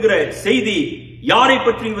கொண்டு வருகிற செய்தி யாரை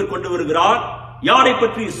பற்றி இவர் கொண்டு வருகிறார், யாரை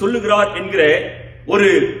பற்றி சொல்லுகிறார் என்கிற ஒரு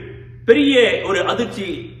பெரிய ஒரு அதிர்ச்சி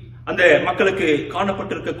அந்த மக்களுக்கு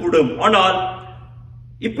காணப்பட்டிருக்க கூடும். ஆனால்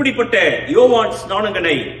இப்படிப்பட்ட யோவான்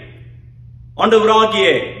ஸ்நானகனை ஆண்டவராகிய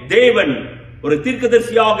தேவன் ஒரு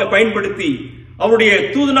தீர்க்கதரிசியாக பயன்படுத்தி, அவருடைய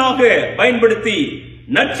தூதனாக பயன்படுத்தி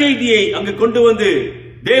நற்செய்தியை அங்கு கொண்டு வந்து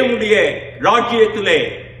தேவனுடைய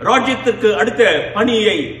ராஜ்யத்திற்கு அடுத்த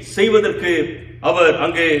பணியை செய்வதற்கு அவர்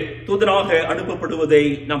அங்கு தூதனாக அனுப்பப்படுவதை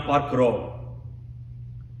நாம் பார்க்கிறோம்.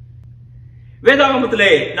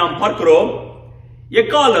 வேதாகமத்திலே நாம் பார்க்கிறோம்,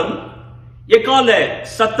 எக்கால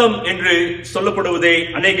சத்தம் என்று சொல்லப்படுவதை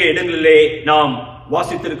அநேக இடங்களிலே நாம்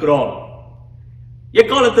வாசித்திருக்கிறோம்.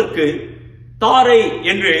 எக்காலத்திற்கு தாரை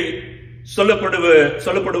என்று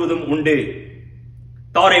சொல்லப்படுவதும் உண்டு.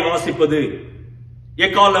 தாரை வாசிப்பது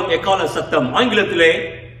எக்கால சத்தம், ஆங்கிலத்திலே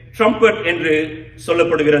ட்ரம்பட் என்று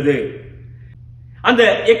சொல்லப்படுகிறது. அந்த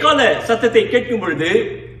எக்கால சத்தத்தை கேட்கும் பொழுது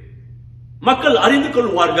மக்கள் அறிந்து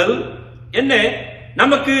கொள்வார்கள், என்ன,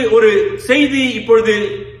 நமக்கு ஒரு செய்தி இப்பொழுது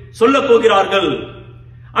சொல்ல போகிறார்கள்.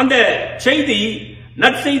 அந்த செய்தி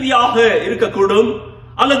நற்செய்தியாக இருக்கக்கூடும்,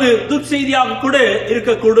 அல்லது துர்ச்செய்தியாக கூட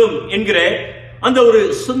இருக்கக்கூடும் என்கிற அந்த ஒரு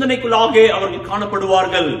சிந்தனைக்குள்ளாக அவர்கள்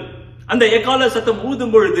காணப்படுவார்கள். அந்த எக்கால சத்தம்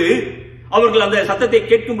ஊதும் பொழுது, அவர்கள் அந்த சத்தத்தை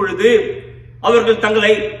கேட்கும் பொழுது அவர்கள்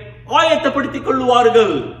தங்களை ஆயத்தப்படுத்திக்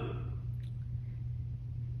கொள்வார்கள்.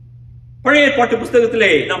 பழைய ஏற்பாட்டு புஸ்தகத்திலே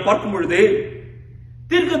நாம் பார்க்கும் பொழுது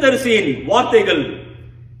தீர்க்கதரிசியின் வார்த்தைகள்,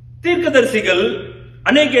 தீர்க்கதரிசிகள்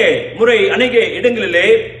அநேக முறை அநேக இடங்களிலே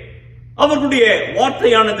அவர்களுடைய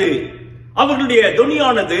வார்த்தையானது, அவர்களுடைய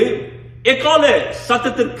தொனியானது எக்கால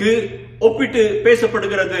சத்தத்திற்கு ஒப்பிட்டு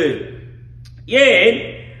பேசப்படுகிறது. ஏன்?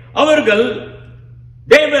 அவர்கள்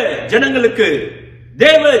தேவ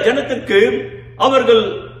ஜனத்திற்கு அவர்கள்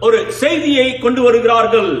ஒரு செய்தியை கொண்டு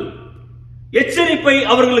வருகிறார்கள், எச்சரிப்பை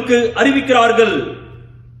அவர்களுக்கு அறிவிக்கிறார்கள்.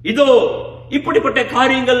 இதோ இப்படிப்பட்ட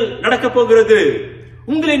காரியங்கள் நடக்கப் போகிறது,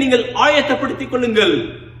 உங்களை நீங்கள் ஆயத்தப்படுத்திக் கொள்ளுங்கள்,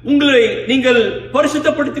 உங்களை நீங்கள்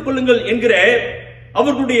பரிசுத்தப்படுத்திக் கொள்ளுங்கள் என்கிற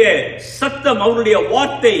அவர்களுடைய சத்தம், அவருடைய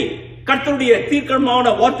வார்த்தை, கர்த்தருடைய தீர்க்கமான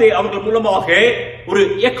வார்த்தை அவர்கள் மூலமாக ஒரு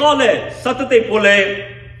எக்கால சத்தத்தை போல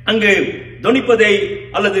அங்கு தொனிப்பதை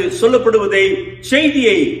அல்லது சொல்லப்படுவதை,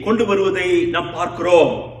 செய்தியை கொண்டு வருவதை நாம்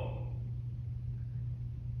பார்க்கிறோம்.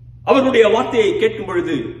 அவர்களுடைய வார்த்தையை கேட்கும்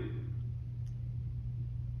பொழுது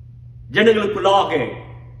ஜனங்களுக்குள்ளாக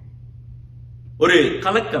ஒரு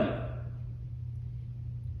கலக்கம்,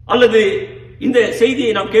 அல்லது இந்த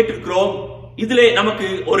செய்தியை நாம் கேட்டிருக்கிறோம், இதிலே நமக்கு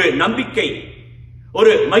ஒரு நம்பிக்கை,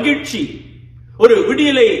 ஒரு மகிழ்ச்சி, ஒரு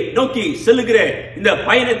விடியலை நோக்கி செல்லுகிற இந்த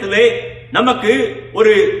பயணத்திலே நமக்கு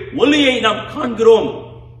ஒரு ஒளியை நாம் காண்கிறோம்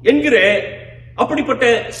என்கிற அப்படிப்பட்ட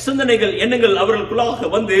சிந்தனைகள், எண்ணங்கள் அவர்களுக்குள்ளாக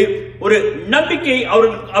வந்து ஒரு நம்பிக்கை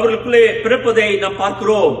அவர்களுக்குள்ளே பிறப்பதை நாம்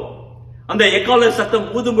பார்க்கிறோம். அந்த எக்கால சத்தம்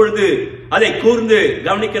ஊதும் பொழுது அதை கூர்ந்து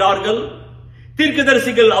கவனிக்கிறார்கள்.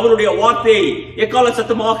 தீர்க்கதரிசிகள் அவருடைய வார்த்தை எக்கால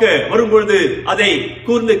சத்தமாக வரும்பொழுது அதை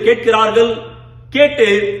கூர்ந்து கேட்கிறார்கள். கேட்டு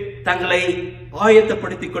தங்களை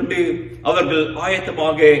ஆயத்தப்படுத்திக் கொண்டு அவர்கள்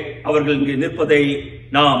ஆயத்தமாக அவர்கள் இங்கு நிற்பதை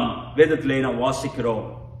நாம் வேதத்திலே நாம் வாசிக்கிறோம்.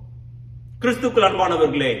 கிறிஸ்துக்கள்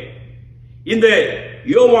அன்பானவர்களே, இந்த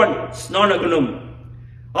யோவான் ஸ்நானகனும்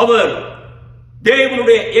அவர்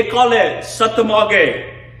தேவனுடைய எக்கால சத்தமாக,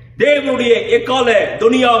 தேவனுடைய எக்கால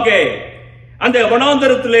தொனியாக அந்த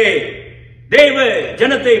வனாந்தரத்திலே தேவ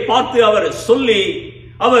ஜனத்தை பார்த்து அவர் சொல்லி,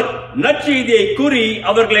 அவர் நற்செய்தியை கூறி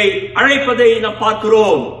அவர்களை அழைப்பதை நாம்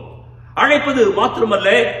பார்க்கிறோம். அழைப்பது மாத்திரமல்ல,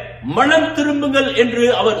 மனம் திரும்புங்கள் என்று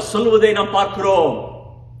அவர் சொல்வதை நாம் பார்க்கிறோம்.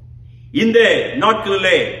 இந்த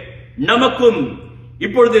நாட்களிலே நமக்கும்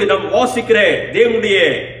இப்பொழுது நாம் வாசிக்கிற தேவனுடைய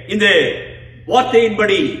இந்த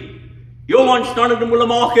வார்த்தையின்படி யோவான் ஸ்நானகன்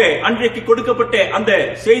மூலமாக அன்றைக்கு கொடுக்கப்பட்ட அந்த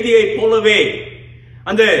செய்தியை போலவே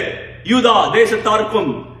அந்த யூதா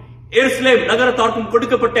தேசத்தாருக்கும் எருசலேம் நகரத்தாருக்கும்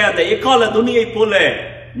கொடுக்கப்பட்ட அந்த எக்கால துணியை போல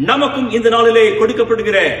நமக்கும் இந்த நாளிலே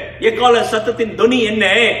கொடுக்கப்படுகிற எக்கால சத்தத்தின் துணி என்ன?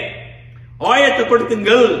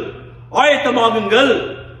 ஆயத்தப்படுத்துங்கள், ஆயத்தமாகுங்கள்,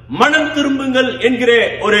 மனம் திரும்புங்கள் என்கிற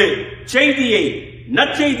ஒரு செய்தியை,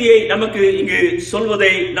 நற்செய்தியை நமக்கு இங்கு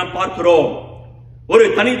சொல்வதை நாம் பார்க்கிறோம். ஒரு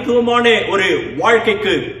தனித்துவமான ஒரு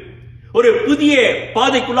வாழ்க்கைக்கு, ஒரு புதிய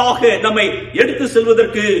பாதைக்குள்ளாக நம்மை எடுத்து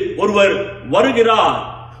செல்வதற்கு ஒருவர் வருகிறார்.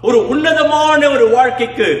 ஒரு உன்னதமான ஒரு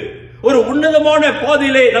வாழ்க்கைக்கு, ஒரு உன்னதமான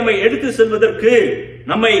பாதையிலே நம்மை எடுத்து செல்வதற்கு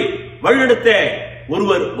நம்மை வழிநடத்த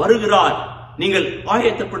ஒருவர் வருகிறார். நீங்கள்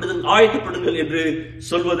ஆயத்தப்படுங்கள் என்று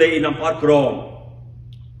சொல்வதை நாம் பார்க்கிறோம்.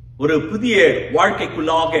 ஒரு புதிய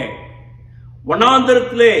வாழ்க்கைக்குள்ளாக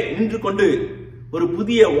வனாந்தரத்திலே நின்று கொண்டு ஒரு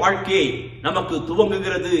புதிய வாழ்க்கை நமக்கு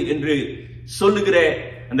துவங்குகிறது என்று சொல்லுகிற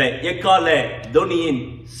அந்த எக்கால தொனியின்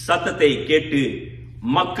சத்தத்தை கேட்டு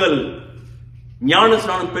மக்கள் ஞான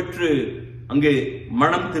ஸ்நானம் பெற்று அங்கு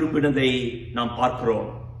மனம் திரும்பினதை நாம் பார்க்கிறோம்.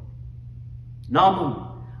 நாமும்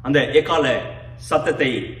அந்த எக்கால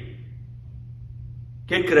சத்தத்தை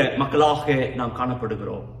கேட்கிற மக்களாக நாம்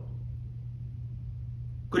காணப்படுகிறோம்.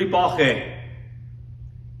 குறிப்பாக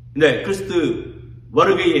இந்த கிறிஸ்து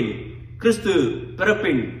வருகையின், கிறிஸ்து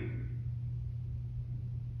பிறப்பின்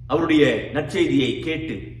அவருடைய நற்செய்தியை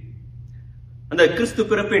கேட்டு அந்த கிறிஸ்து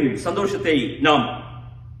பிறப்பின் சந்தோஷத்தை நாம்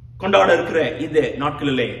கொண்டாட இருக்கிற இந்த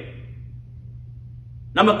நாட்களிலே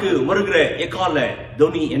நமக்கு வருகிற எக்கால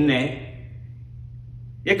தொனி என்ன?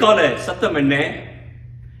 எக்கால சத்தம் என்ன?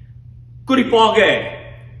 குறிப்பாக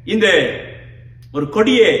இந்த ஒரு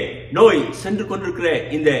கொடிய நோய் சென்று கொண்டிருக்கிற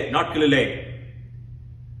இந்த நாட்களிலே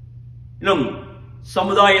இன்னும்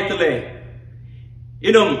சமுதாயத்திலே,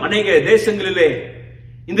 இன்னும் அநேக தேசங்களிலே,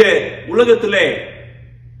 இந்த உலகத்திலே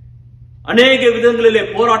அநேக விதங்களிலே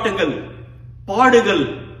போராட்டங்கள், பாடுகள்,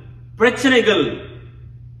 பிரச்சனைகள்,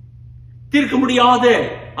 தீர்க்க முடியாத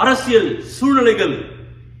அரசியல் சூழ்நிலைகள்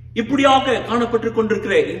இப்படியாக காணப்பட்டுக்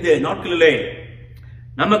கொண்டிருக்கிற இந்த நாட்களிலே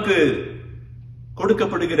நமக்கு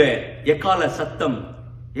கொடுக்கப்படுகிற எக்கால சத்தம்,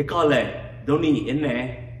 எக்கால தொனி என்ன?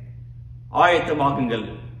 ஆயத்தமாகுங்கள்,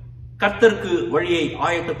 கர்த்தருக்கு வழியை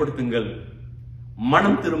ஆயத்தப்படுத்துங்கள்,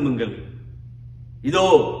 மனம் திரும்புங்கள், இதோ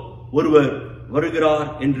ஒருவர் வருகிறார்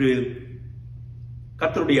என்று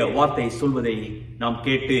கர்த்தருடைய வார்த்தை சொல்வதை நாம்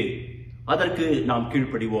கேட்டு அதற்கு நாம்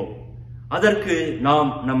கீழ்ப்படிவோம், அதற்கு நாம்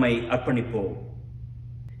நம்மை அர்ப்பணிப்போம்.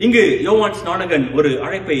 இங்கு யோவான் ஸ்நானகன் ஒரு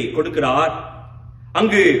அழைப்பை கொடுக்கிறார்.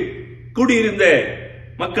 அங்கு கூடியிருந்த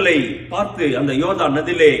மக்களை பார்த்து அந்த யோர்தான்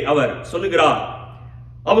நதியிலே அவர் சொல்லுகிறார்.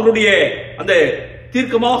 அவருடைய அந்த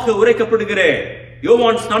தீர்க்கமாக உரைக்கப்படுகிற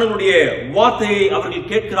யோவான் ஸ்நானகனுடைய வார்த்தையை அவர்கள்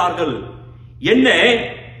கேட்கிறார்கள். என்ன?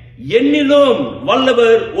 என்னிலும்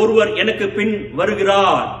வல்லவர் ஒருவர் எனக்கு பின்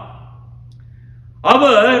வருகிறார்,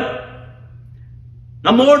 அவர்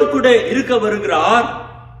நம்மோடு கூட இருக்க வருகிறார்,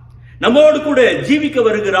 நம்மோடு கூட ஜீவிக்க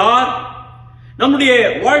வருகிறார், நம்முடைய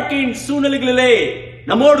வாழ்க்கையின் சூழ்நிலைகளிலே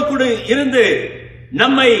நம்மோடு கூட இருந்து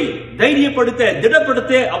நம்மை தைரியப்படுத்த,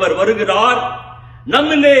 திடப்படுத்த அவர் வருகிறார்.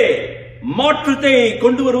 நம்மிலே மாற்றத்தை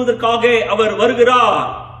கொண்டு வருவதற்காக அவர் வருகிறார்.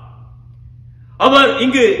 அவர்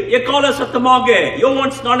இங்கு எக்கால சத்தமாக,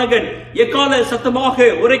 யோவான் ஸ்நானகன் எக்கால சத்தமாக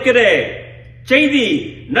உரைக்கிற செய்தி,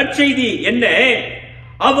 நற்செய்தி என்ன?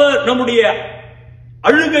 அவர் நம்முடைய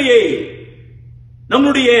அழுகையை,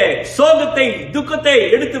 நம்முடைய சோகத்தை, துக்கத்தை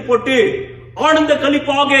எடுத்து போட்டு ஆனந்த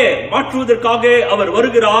களிப்பாக மாற்றுவதற்காக அவர்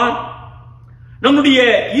வருகிறார். நம்முடைய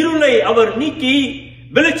இருளை அவர் நீக்கி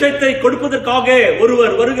வெளிச்சத்தை கொடுப்பதற்காக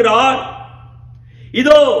ஒருவர் வருகிறார்.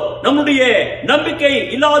 இதோ நம்முடைய நம்பிக்கை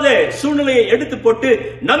இல்லாத சூழ்நிலையை எடுத்து போட்டு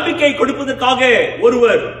நம்பிக்கை கொடுப்பதற்காக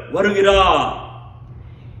ஒருவர் வருகிறார்.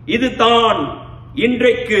 இதுதான்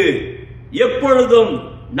இன்றைக்கு எப்பொழுதும்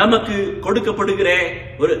நமக்கு கொடுக்கப்படுகிற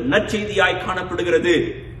ஒரு நற்செய்தியாய் காணப்படுகிறது.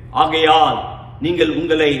 ஆகையால் நீங்கள்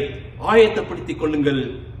உங்களை ஆயத்தப்படுத்திக் கொள்ளுங்கள்,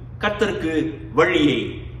 கர்த்தருக்கு வழியை,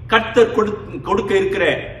 கர்த்தர் கொடுக்க இருக்கிற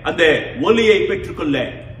அந்த ஒலியை பெற்றுக்கொள்ள,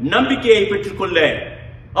 நம்பிக்கையை பெற்றுக்கொள்ள,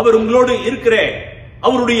 அவர் உங்களோடு இருக்கிற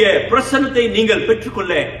அவருடைய பிரசன்னத்தை நீங்கள்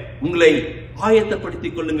பெற்றுக்கொள்ள உங்களை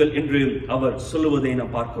ஆயத்தப்படுத்திக் கொள்ளுங்கள் என்று அவர் சொல்லுவதை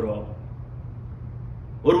நாம் பார்க்கிறோம்.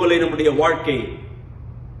 ஒருவேளை நம்முடைய வாழ்க்கை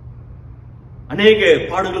அநேக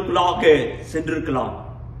பாடுகளுக்குள்ளாக சென்றிருக்கலாம்.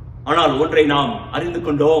 ஆனால் ஒன்றை நாம் அறிந்து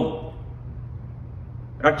கொண்டோம்,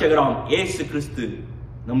 இரட்சகராம் இயேசு கிறிஸ்து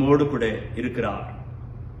நம்மோடு கூட இருக்கிறார்.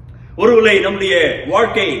 ஒருவேளை நம்முடைய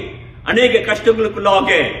வாழ்க்கை அநேக கஷ்டங்களுக்குள்ளாக,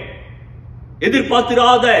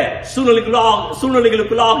 எதிர்பார்த்திராத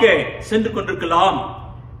சூழ்நிலைகளுக்குள்ளாக சென்று கொண்டிருக்கலாம்.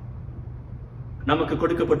 நமக்கு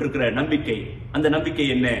கொடுக்கப்பட்டிருக்கிற நம்பிக்கை, அந்த நம்பிக்கை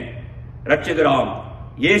என்ன? இரட்சகராம்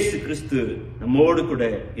இயேசு கிறிஸ்து நம்மோடு கூட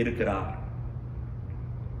இருக்கிறார்.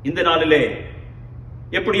 இந்த நாளிலே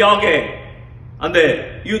எப்படியாக அந்த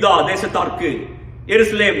யூதா தேசத்தாருக்கு,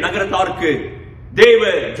 எருசலேம் நகரத்தாருக்கு, தேவ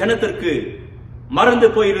ஜனத்திற்கு மறந்து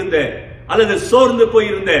போயிருந்த அல்லது சோர்ந்து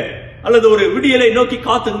போயிருந்த அல்லது ஒரு விடியலை நோக்கி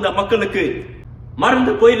காத்திருந்த மக்களுக்கு,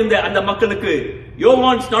 மறந்து போயிருந்த அந்த மக்களுக்கு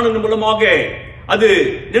யோவான் ஸ்நானத்தின் மூலமாக அது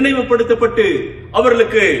நினைவுபடுத்தப்பட்டு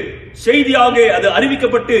அவர்களுக்கு செய்தியாக அது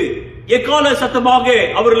அறிவிக்கப்பட்டு எக்கால சத்தமாக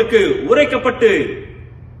அவர்களுக்கு உரைக்கப்பட்டு,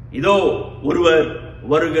 இதோ ஒருவர்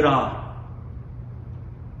வருகிறார்,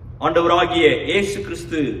 ஆண்டவராகிய இயேசு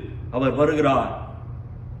கிறிஸ்து அவர் வருகிறார்,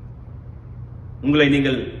 உங்களை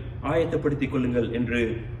நீங்கள் ஆயத்தப்படுத்திக் கொள்ளுங்கள் என்று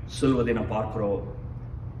சொல்வதை நாம் பார்க்கிறோம்.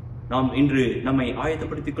 நாம் இன்று நம்மை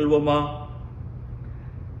ஆயத்தப்படுத்திக் கொள்வோமா?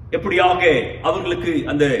 எப்படியாக அவர்களுக்கு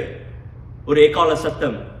அந்த ஒரு எக்கால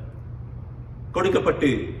சத்தம் கொடுக்கப்பட்டு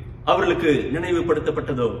அவர்களுக்கு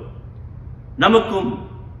நினைவுபடுத்தப்பட்டதோ, நமக்கும்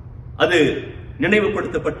அது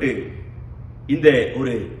நினைவுபடுத்தப்பட்டு இந்த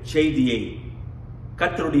ஒரு செய்தியை,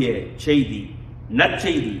 கர்த்தருடைய செய்தி,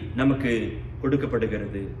 நற்செய்தி நமக்கு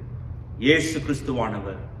கொடுக்கப்படுகிறது. இயேசு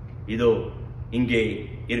கிறிஸ்துவானவர் இதோ இங்கே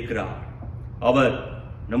இருக்கிறார், அவர்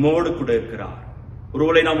நம்மோடு கூட இருக்கிறார்.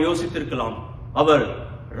 ஒருவேளை நாம் யோசித்திருக்கலாம், அவர்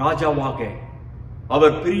ராஜாவாக,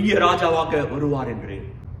 அவர் பெரிய ராஜாவாக வருவார் என்று.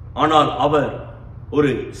 ஆனால் அவர்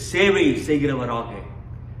ஒரு சேவை செய்கிறவராக,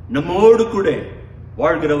 நம்மோடு கூட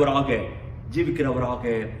வாழ்கிறவராக, ஜீவிக்கிறவராக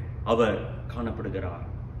அவர் காணப்படுகிறார்.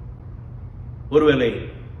 ஒருவேளை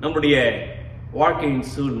நம்முடைய வாழ்க்கையின்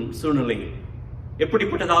சூழ்நிலை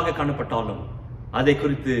எப்படிப்பட்டதாக காணப்பட்டாலும் அதை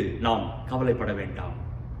குறித்து நாம் கவலைப்பட வேண்டாம்.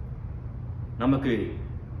 நமக்கு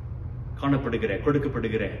காணப்படுகிற,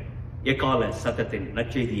 கொடுக்கப்படுகிற எக்கால சத்தத்தின்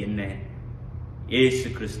நற்செய்தி என்ன? இயேசு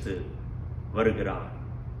கிறிஸ்து வருகிறார்.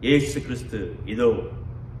 இயேசு கிறிஸ்து இதோ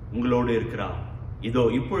உங்களோடு இருக்கிறார், இதோ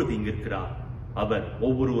இப்பொழுது இங்கு இருக்கிறார். அவர்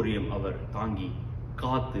ஒவ்வொருவரையும் அவர் தாங்கி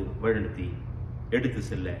காத்து வழிநடத்தி எடுத்து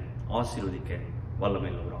செல்ல ஆசீர்வதிக்க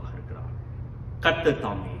வல்லமையுள்ளவராக இருக்கிறார். கர்த்தர்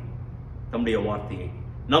தாமே தம்முடைய வார்த்தையை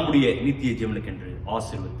நம்முடைய நித்திய ஜீவனுக்கென்று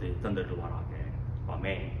ஆசீர்வதித்து தந்துடுவாராக.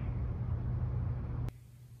 ஆமென்.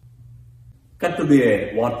 கர்த்தருடைய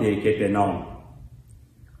வார்த்தையை கேட்ட நாம்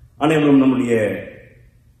அனைவரும் நம்முடைய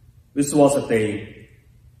விசுவாசத்தை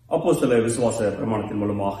அப்போஸ்தலர் விசுவாச பிரமாணத்தின்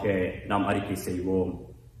மூலமாக நாம் அறிக்கை செய்வோம்.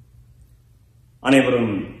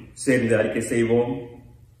 அனைவரும் சேர்ந்து அறிக்கை செய்வோம்.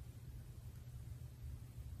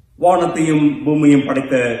 வானத்தையும் பூமியையும்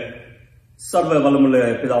படைத்த சர்வ வல்லமுள்ள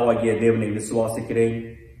பிதாவாகிய தேவனை விசுவாசிக்கிறேன்.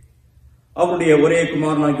 அவருடைய ஒரே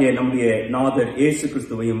குமாரனாகிய நம்முடைய நாதர் இயேசு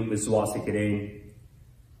கிறிஸ்துவையும் விசுவாசிக்கிறேன்.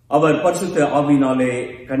 அவர் பரிசுத்த ஆவியினாலே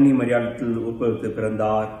கன்னி மரியாதையில் உட்பவித்து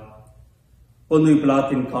பிறந்தார். பொந்து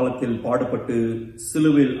பிலாத்தின் காலத்தில் பாடுபட்டு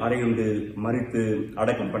சிலுவில் அறையுண்டு மரித்து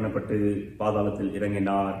அடக்கம் பண்ணப்பட்டு பாதாளத்தில்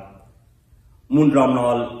இறங்கினார். 3ஆம்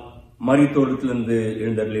நாள் மரித்தோரிலிருந்து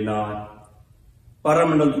எழுந்தருளினார்.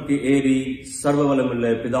 பரமண்டலத்துக்கு ஏறி சர்வவல்லமுள்ள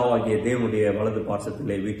பிதாவாகிய தேவனுடைய வலது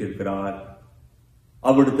பார்சத்திலே வீட்டிருக்கிறார்.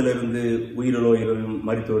 அவ்விடத்திலிருந்து உயிரோரையும்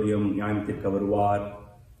மரித்தோரையும் நியாயத்திற்கு வருவார்.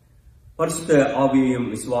 பரிசுத்த ஆவியையும்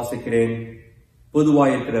விசுவாசிக்கிறேன்.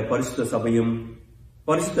 பொதுவாயிருக்கிற பரிசுத்த சபையும்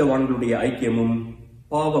பரிசுத்தவான்களுடைய ஐக்கியமும்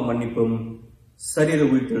பாவ மன்னிப்பும் சரீர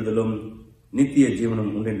உயிர்த்தெழுதலும் நித்திய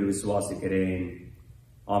ஜீவனும் உண்டென்று விசுவாசிக்கிறேன்.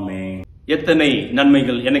 ஆமென். எத்தனை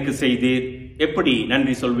நன்மைகள் எனக்கு செய்தீர், எப்படி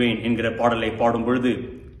நன்றி சொல்வேன் என்கிற பாடலை பாடும் பொழுது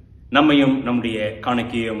நம்மையும் நம்முடைய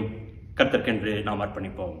காணிக்கையும் கர்த்தர்க்கென்று நாம்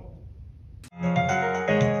அர்ப்பணிப்போம்.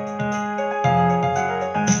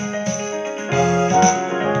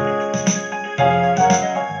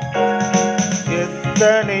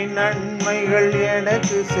 எத்தனை நன்மைகள்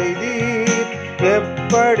எனக்கு செய்தீர்,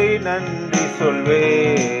 எப்படி நன்றி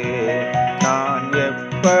சொல்வேன், நான்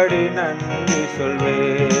எப்படி நன்றி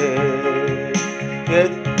சொல்வேன்.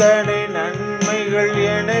 எத்தனை நன்மைகள்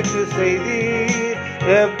எனக்கு செய்தீர்,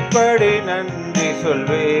 எப்படி நன்றி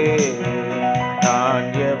சொல்வேன், நான்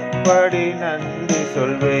எப்படி நன்றி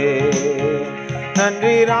சொல்வேன்.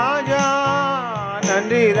 நன்றி ராஜா,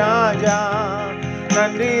 நன்றி ராஜா,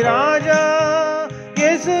 நன்றி ராஜா,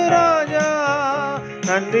 இயேசு ராஜா,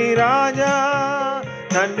 நன்றி ராஜா,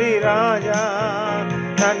 நன்றி ராஜா,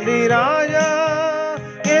 நன்றி ராஜா,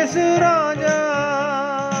 இயேசு ராஜா.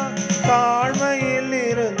 தாழ்மையில்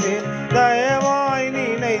இருந்தேன், தயவாய்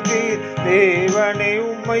நினைத்தீர், தேவனை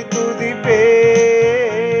உம்மை துதிப்பேன்,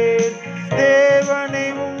 தேவனை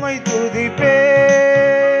உம்மை துதிப்பேன்.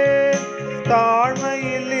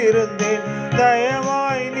 தாழ்மையில் இருந்தேன்,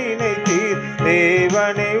 தயவாய் நினைத்தீர்,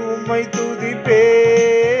 தேவனை உம்மை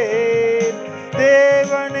துதிப்பேன்,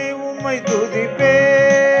 தேவனை உம்மை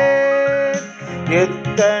துதிப்பேன்.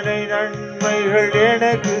 எத்தனை நன்மைகள்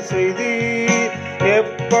எனக்கு செய்தீர்,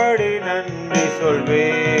 எப்படி நன்றி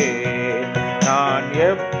சொல்வேன், நான்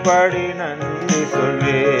எப்படி நன்றி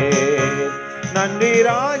சொல்வேன். நன்றி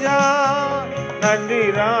ராஜா, நன்றி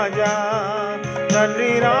ராஜா,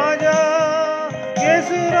 நன்றி ராஜா,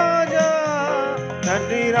 இயேசு ராஜா,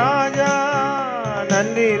 நன்றி ராஜா,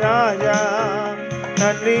 நன்றி ராஜா,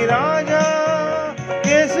 நன்றி ராஜா,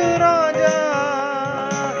 இயேசு ராஜா.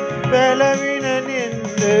 பலவீனன்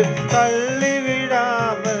என்று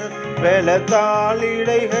தள்ளிவிடாமல் பலத்தால்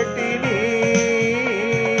இடை கட்டி நீ,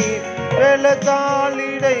 பலத்தால்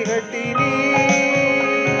இடை கட்டி நீ.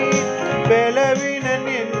 பலவீனன்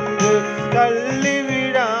என்று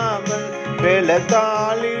தள்ளிவிடாமல்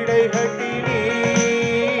பலத்தால் இடை கட்டி நீ,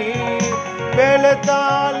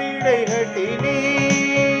 பலத்தால் இடை கட்டி நீ.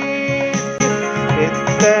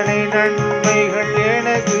 எத்தனை நன்மைகள்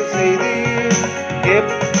எனக்கு செய்தீர்,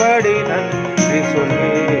 எப்படி நன்றி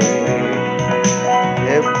சொல்வேன்,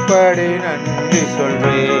 எப்படி நன்றி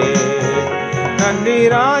சொல்வேன். நன்றி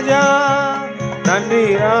ராஜா, நன்றி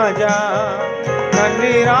ராஜா,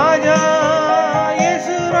 நன்றி ராஜா,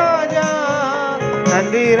 இயேசு ராஜா,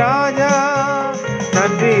 நன்றி ராஜா,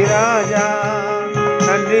 நன்றி ராஜா,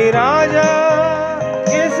 நன்றி ராஜா,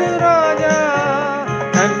 இயேசு ராஜா,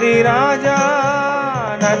 நன்றி ராஜா,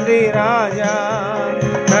 நன்றி ராஜா,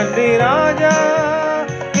 நன்றி ராஜா,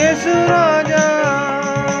 இயேசு ராஜா.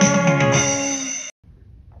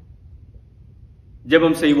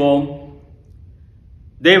 ஜெபம் செய்வோம்.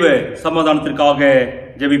 தேவ சமாதானத்திற்காக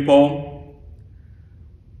ஜெபிப்போம்.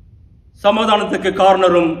 சமாதானத்துக்கு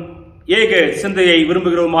காரணரும் ஏக சிந்தையை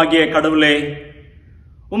விரும்புகிறோமாகிய கடவுளே,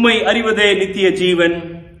 உம்மை அறிவதே நித்திய ஜீவன்,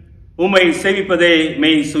 உம்மை சேவிப்பதே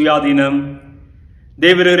மெய் சுயாதீனம்.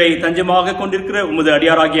 தேவரீரை தஞ்சமாக கொண்டிருக்கிற உமது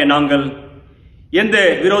அடியாராகிய நாங்கள் எந்த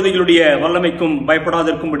விரோதிகளுடைய வல்லமைக்கும்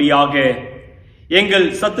பயப்படாதிருக்கும்படியாக எங்கள்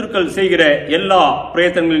சத்துருக்கள் செய்கிற எல்லா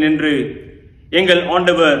பிரயத்தனங்களில் நின்று எங்கள்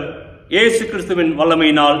ஆண்டவர் இயேசு கிறிஸ்துவின்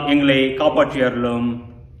வல்லமையினால் எங்களை காப்பாற்றி அருளும்.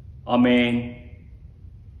 ஆமென்.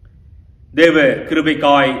 தேவ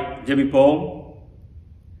கிருபைக்காய் ஜெபிப்போம்.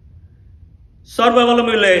 சர்வ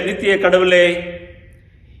வல்லமையுள்ள நித்திய கடவுளே,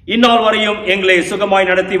 இந்நாள் வரையும் எங்களை சுகமாய்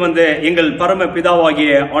நடத்தி வந்த எங்கள் பரம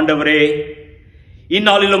பிதாவாகிய ஆண்டவரே,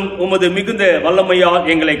 இந்நாளிலும் உமது மிகுந்த வல்லமையால்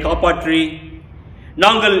எங்களை காப்பாற்றி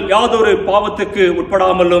நாங்கள் யாதொரு பாவத்துக்கு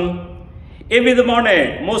உட்படாமலும் எவ்விதமான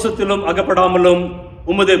மோசத்திலும் அகப்படாமலும்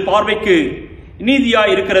உமது பார்வைக்கு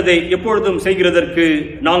நீதியாய் இருக்கிறதை எப்பொழுதும் செய்கிறதற்கு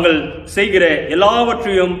நாங்கள் செய்கிற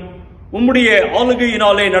எல்லாவற்றையும் உம்முடைய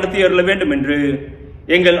ஆளுகையினாலே நடத்தி அருள வேண்டும் என்று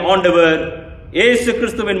எங்கள் ஆண்டவர் இயேசு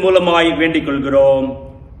கிறிஸ்துவின் மூலமாய் வேண்டிக் கொள்கிறோம்.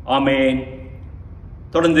 ஆமென்.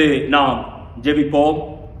 தொடர்ந்து நாம் ஜெபிப்போம்.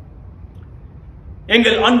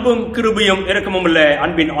 எங்கள் அன்பும் கிருபையும் இரக்கமும் உள்ள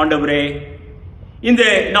அன்பின் ஆண்டவரே, இந்த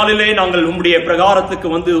நாளிலே நாங்கள் உம்முடைய பிரகாரத்துக்கு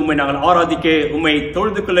வந்து உம்மை நாங்கள் ஆராதிக்க, உம்மை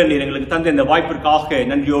தொழுது கொள்ள நீர் எங்களுக்கு தந்த இந்த வாய்ப்பிற்காக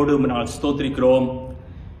நன்றியோடு உம்மை நாங்கள் ஸ்தோத்திரிக்கிறோம்.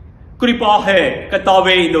 குறிப்பாக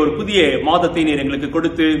கர்த்தாவே, இந்த ஒரு புதிய மாதத்தை நீர் எங்களுக்கு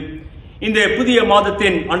கொடுத்து, இந்த புதிய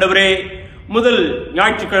மாதத்தின் ஆண்டவரே முதல்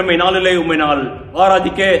ஞாயிற்றுக்கிழமை நாளிலே உம்மை நாங்கள்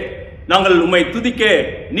ஆராதிக்க, நாங்கள் உம்மை துதிக்க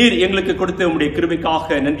நீர் எங்களுக்கு கொடுத்த உம்முடைய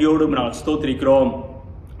கிருபைக்காக நன்றியோடு நாங்கள் ஸ்தோத்திரிக்கிறோம்.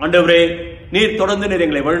 ஆண்டவரே, நீர் தொடர்ந்து நீர்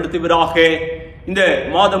எங்களை வழிநடத்துவீராக. இந்த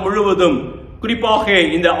மாதம் முழுவதும், குறிப்பாக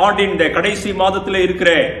இந்த ஆண்டின் இந்த கடைசி மாதத்தில்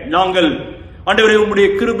இருக்கிற நாங்கள் ஆண்டவரே உம்முடைய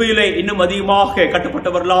கிருபையிலே இன்னும் அதிகமாக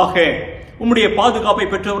கட்டப்பட்டவர்களாக, உம்முடைய பாதுகாப்பை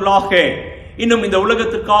பெற்றவர்களாக, இன்னும் இந்த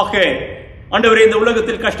உலகத்திற்காக ஆண்டவரே, இந்த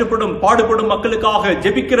உலகத்தில் கஷ்டப்படும் பாடுபடும் மக்களுக்காக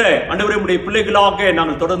ஜெபிக்கிற ஆண்டவரே உம்முடைய பிள்ளைகளாக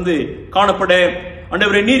நாங்கள் தொடர்ந்து காணப்பட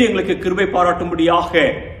ஆண்டவரே நீர் எங்களுக்கு கிருபை பாராட்டும்படியாக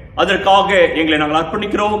அதற்காக எங்களை நாங்கள்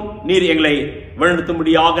அர்ப்பணிக்கிறோம். நீர் எங்களை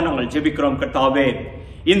வழிநடத்தும்படியாக நாங்கள் ஜெபிக்கிறோம். கர்த்தாவே,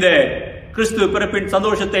 இந்த கிறிஸ்து பிறப்பின்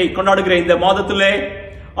சந்தோஷத்தை கொண்டாடுகிற இந்த மாதத்திலே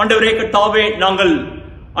ஆண்டவரே கர்த்தாவே, நாங்கள்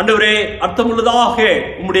ஆண்டவரே அர்த்தமுள்ளதாக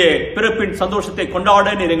உம்முடைய பிறப்பின் சந்தோஷத்தை கொண்டாட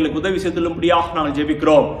நீர் எங்களுக்கு உதவி செய்துள்ளபடியாக நாங்கள்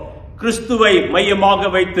ஜெபிக்கிறோம். கிறிஸ்துவை மையமாக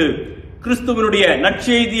வைத்து கிறிஸ்துவனுடைய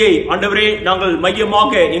நற்செய்தியை ஆண்டவரே நாங்கள்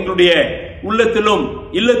மையமாக எங்களுடைய உள்ளத்திலும்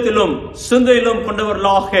இல்லத்திலும் சிந்தையிலும்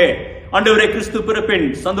கொண்டவர்களாக ஆண்டவரே கிறிஸ்து பிறப்பின்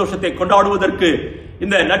சந்தோஷத்தை கொண்டாடுவதற்கு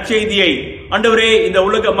இந்த நற்செய்தியை ஆண்டவரே இந்த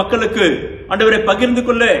உலக மக்களுக்கு ஆண்டவரே பகிர்ந்து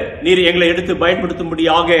கொள்ள நீர் எங்களை எடுத்து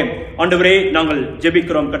பயன்படுத்தும்படியாக ஆண்டவரே நாங்கள்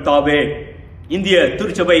ஜெபிக்கிறோம். கர்த்தாவே, இந்திய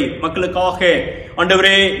திருச்சபை மக்களுக்காக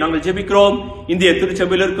ஆண்டவரே நாங்கள் ஜெபிக்கிறோம். இந்திய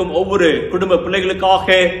திருச்சபையில் இருக்கும் ஒவ்வொரு குடும்ப பிள்ளைகளுக்காக,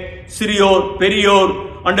 சிறியோர் பெரியோர்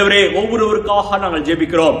ஆண்டவரே ஒவ்வொருவருக்காக நாங்கள்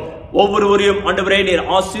ஜெபிக்கிறோம். ஒவ்வொருவரையும் ஆண்டவரே நீர்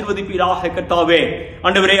ஆசீர்வதிப்பீராக. கர்த்தாவே,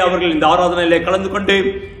 ஆண்டவரே அவர்கள் இந்த ஆராதனையிலே கலந்து கொண்டு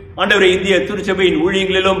ஆண்டவரே இந்திய திருச்சபையின்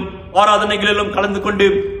ஊழியங்களிலும் ஆராதனைகளிலும் கலந்து கொண்டு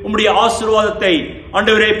உம்முடைய ஆசீர்வாதத்தை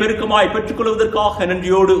ஆண்டவரே பெருக்கமாய் பெற்றுக் கொள்வதற்காக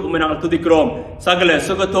நன்றியோடு உம்மை நாங்கள் துதிக்கிறோம். சகல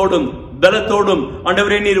சுகத்தோடும் பலத்தோடும்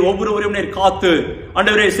ஆண்டவரே நீர் ஒவ்வொருவரையும் நீர் காத்து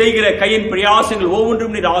ஆண்டவரே செய்கிற கையின் பிரயாசங்கள்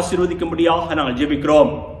ஒவ்வொன்றும் நீர் ஆசீர்வதிக்கும்படியாக நாங்கள்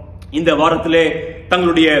ஜெபிக்கிறோம். இந்த வாரத்திலே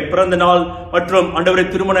தங்களுடைய பிறந்த நாள் மற்றும் ஆண்டவரே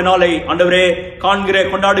திருமண நாளை ஆண்டவரே காண்கிற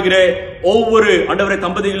கொண்டாடுகிற ஒவ்வொரு ஆண்டவரே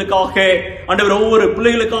தம்பதிகளுக்காக ஆண்டவரே ஒவ்வொரு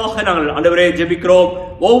பிள்ளைகளுக்காக நாங்கள் ஆண்டவரே ஜெபிக்கிறோம்.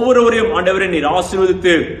 ஒவ்வொருவரையும் ஆண்டவரே நீர்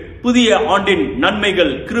ஆசீர்வதித்து புதிய ஆண்டின்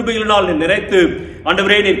நன்மைகள் கிருபைகளினால் நிறைத்து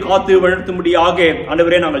ஆண்டவரே நீர் காத்து வளர்த்தும்படியாக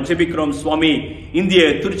ஆண்டவரே நாங்கள் ஜெபிக்கிறோம். சுவாமி, இந்திய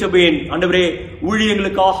திருச்சபையின் ஆண்டவரே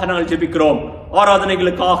ஊழியங்களுக்காக நாங்கள் ஜெபிக்கிறோம்.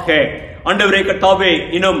 ஆராதனைகளுக்காக ஆண்டவரே கர்த்தாவே,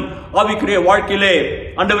 இன்னும் ஆவிக்குரிய வாழ்க்கையிலே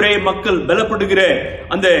ஆண்டவரே மக்கள் பலப்படுகிற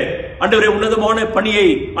அந்த ஆண்டவரே உன்னதமான பணியை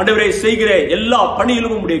ஆண்டவரே செய்கிற எல்லா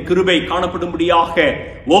பணியிலும் உம்முடைய கிருபை காணப்படும்படியாக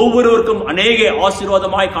ஒவ்வொருவருக்கும் அநேக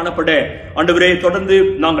ஆசீர்வாதமாய் காணப்பட ஆண்டவரே தொடர்ந்து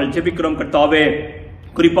நாங்கள் ஜெபிக்கிறோம். கர்த்தாவே,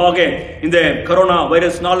 குறிப்பாக இந்த கொரோனா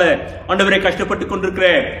வைரஸ்னால ஆண்டவரே கஷ்டப்பட்டு கொண்டிருக்கிற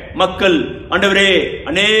மக்கள் ஆண்டவரே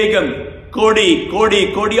அநேகம்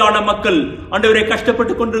கோடியான மக்கள் ஆண்டவரே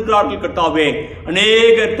கஷ்டப்பட்டு கொண்டிருக்கிறார்கள். கர்த்தாவே,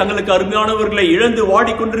 அநேகர் தங்களுக்கு அருமையானவர்களை இழந்து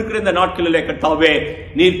வாடிக்கொண்டிருக்கிற இந்த நாட்களிலே கர்த்தாவே,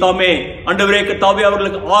 நீர் தாமே ஆண்டவரே கர்த்தாவே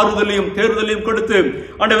அவர்களுக்கு ஆறுதலையும் தேர்தலையும் கொடுத்து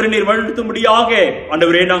ஆண்டவரே நீர் வழிநடத்தும்படியாக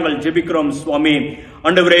ஆண்டவரே நாங்கள் ஜெபிக்கிறோம். சுவாமி,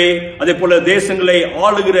 ஆண்டவரே அதே போல தேசங்களை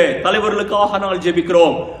ஆளுகிற தலைவர்களுக்காக நாங்கள்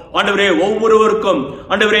ஜெபிக்கிறோம். ஆண்டவரே ஒவ்வொருவருக்கும்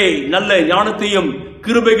ஆண்டவரே நல்ல ஞானத்தையும்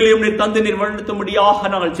கிருபைகளையும் நீர் தந்து நீர் வழிநடத்தும்படியாக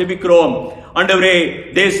நாங்கள் ஜெபிக்கிறோம். ஆண்டவரே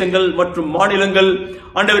தேசங்கள் மற்றும் மாநிலங்கள்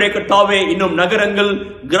ஆண்டவரே கர்த்தாவே இன்னும் நகரங்கள்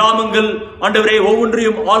கிராமங்கள் ஆண்டவரே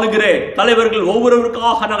ஒவ்வொன்றையும் ஆளுகிற தலைவர்கள்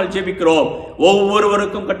ஒவ்வொருவருக்காக நாங்கள் ஜெபிக்கிறோம்.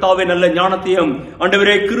 ஒவ்வொருவருக்கும் கர்த்தாவே நல்ல ஞானத்தையும்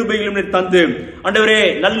ஆண்டவரே கிருபைகளையும் நீர் தந்து ஆண்டவரே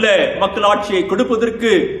நல்ல மக்களாட்சியை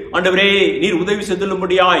கொடுப்பதற்கு ஆண்டவரே நீர் உதவி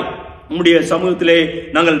செய்துள்ளபடியாய் உம்முடைய சமூகத்திலே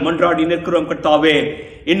நாங்கள் மன்றாடி நிற்கிறோம். கர்த்தாவே,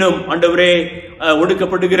 இன்னும் ஆண்டவரே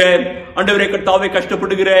ஒடுக்கப்படுகிற ஆண்டவரே கர்த்தாவே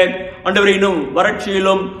கஷ்டப்படுகிற ஆண்டவரே இன்னும்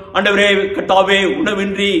வறட்சியிலும் ஆண்டவரே கர்த்தாவே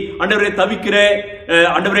உணவின்றி ஆண்டவரே தவிக்கிற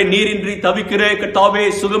ஆண்டவரே நீரின்றி தவிக்கிற கர்த்தாவே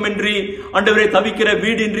சுகமின்றி ஆண்டவரே தவிக்கிற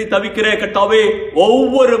வீடின்றி தவிக்கிற கர்த்தாவே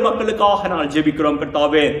ஒவ்வொரு மக்களுக்காக நாங்கள் ஜெபிக்கிறோம்.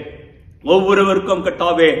 கர்த்தாவே, ஒவ்வொருவருக்கும்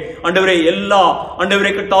கர்த்தாவே ஆண்டவரே எல்லா ஆண்டவரே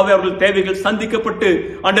கர்த்தாவே அவர்கள் தேவைகள் சந்திக்கப்பட்டு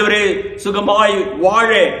ஆண்டவரே சுகமாய் வாழ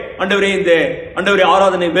ஆண்டவரே இந்த ஆண்டவரே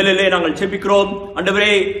ஆராதனை வேளையிலே நாங்கள் ஜெபிக்கிறோம்.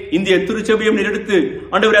 ஆண்டவரே இந்திய திருச்சபையும் நீர் எடுத்து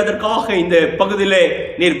ஆண்டவரே அதற்காக இந்த பகுதியிலே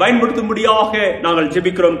நீர் பயன்படுத்தும்படியாக நாங்கள்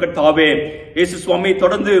ஜெபிக்கிறோம். கர்த்தாவே இயேசு சுவாமி,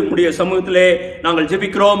 தொடர்ந்து உம்முடைய சமூகத்திலே நாங்கள்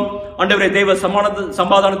ஜெபிக்கிறோம். ஆண்டவரே தேவ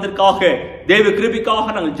சமாதானத்திற்காக தேவ கிருபைக்காக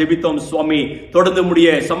நாங்கள் ஜெபித்தோம். சுவாமி, தொடர்ந்து உம்முடைய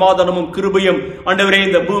சமாதானமும் கிருபையும் ஆண்டவரே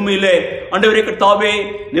இந்த பூமியிலே ஆண்டவரே கர்த்தாவே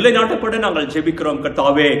நிலைநாட்டப்பட நாங்கள் ஜெபிக்கிறோம்.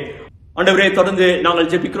 கர்த்தாவே ஆண்டவரே தொடர்ந்து நாங்கள்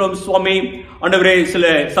ஜெபிக்கிறோம். சுவாமி, ஆண்டவரே சில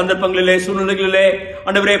சந்தர்ப்பங்களிலே சூழ்நிலைகளிலே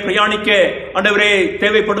ஆண்டவரே பிரயாணிக்க ஆண்டவரே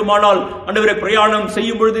தேவைப்படுமானால் ஆண்டவரே பிரயாணம்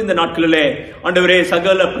செய்யும் பொழுது இந்த நாட்களிலே ஆண்டவரே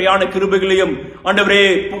சகல பிரயாண கிருபைகளையும் ஆண்டவரே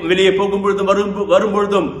வெளியே போகும் பொழுதும் வரும்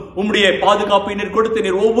பொழுதும் உம்முடைய பாதுகாப்பை நீர் கொடுத்து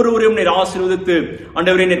நீர் ஒவ்வொருவரையும் நீர் ஆசீர்வதித்து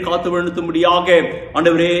ஆண்டவரே நீர் காத்து வழிநடத்தும்படியாக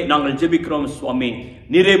ஆண்டவரே நாங்கள் ஜெபிக்கிறோம். சுவாமி,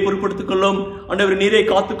 நீரே பொறுப்படுத்திக் கொள்ளும் ஆண்டவரே, நீரே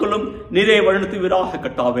காத்துக்கொள்ளும், நீரே வழிநடத்துவீராக.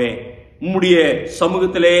 கர்த்தாவே, உம்முடைய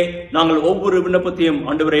சமூகத்திலே நாங்கள் ஒவ்வொரு விண்ணப்பத்தையும்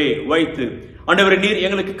ஆண்டவரே வைத்து ஆண்டவரே நீர்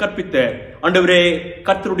எங்களுக்கு கற்பித்த ஆண்டவரே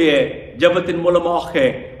கர்த்தருடைய ஜெபத்தின் மூலமாக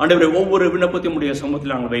ஆண்டவரே ஒவ்வொரு விண்ணப்பத்தையும் உடைய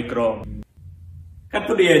சமூகத்தில் நாங்கள் வைக்கிறோம்.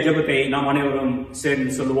 கர்த்தருடைய ஜெபத்தை நாம் அனைவரும்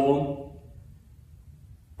சேர்ந்து சொல்லுவோம்.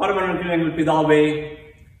 பரமனத்தில் எங்கள் பிதாவே,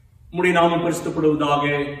 உம்முடைய நாமம் பரிசுத்தப்படுவதாக,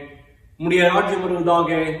 உம்முடைய ராஜ்யம்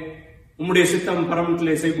வருவதாக, உம்முடைய சித்தம்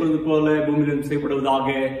பரமத்திலே செய்யப்படுவது போல பூமியிலும் செய்யப்படுவதாக.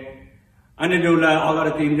 அன்றையுள்ள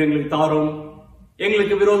ஆகாரத்தை இன்று எங்களுக்கு தாரும்.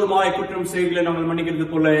 எங்களுக்கு விரோதமாய் குற்றம் செய்களை நாங்கள் மன்னிக்கிறது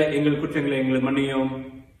போல எங்கள் குற்றங்களை எங்களை மன்னியும்.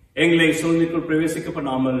 எங்களை சோதனைக்குள் பிரவேசிக்க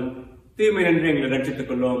பண்ணாமல் தீமை என்று எங்களை ரட்சித்துக்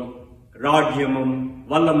கொள்ளும். ராஜ்யமும்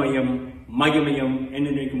வல்லமையும் மகிமையும்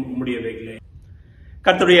என்னைக்கும் உம்முடையவைகளே.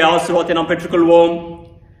 கர்த்தருடைய ஆசீர்வாதத்தை நாம் பெற்றுக்கொள்வோம்.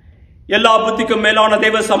 எல்லா புத்திக்கும் மேலான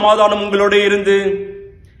தேவ சமாதானம் உங்களோடு இருந்து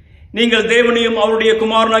நீங்கள் தேவனையும் அவருடைய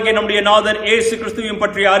குமாரனாகிய நம்முடைய நாதர் இயேசு கிறிஸ்துவையும்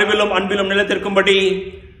பற்றிய அறிவிலும் அன்பிலும் நிலைத்திருக்கும்படி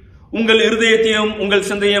உங்கள் இருதயத்தையும் உங்கள்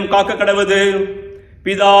சிந்தையும் காக்க கடவது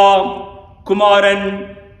பிதா குமாரன்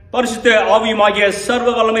பரிசுத்த ஆவியுமாகிய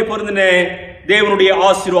சர்வ வல்லமை பொருந்தின தேவனுடைய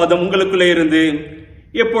ஆசீர்வாதம் உங்களுக்குள்ளே இருந்து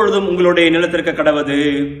எப்பொழுதும் உங்களுடைய நிலத்திற்க கடவது.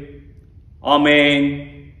 ஆமென்.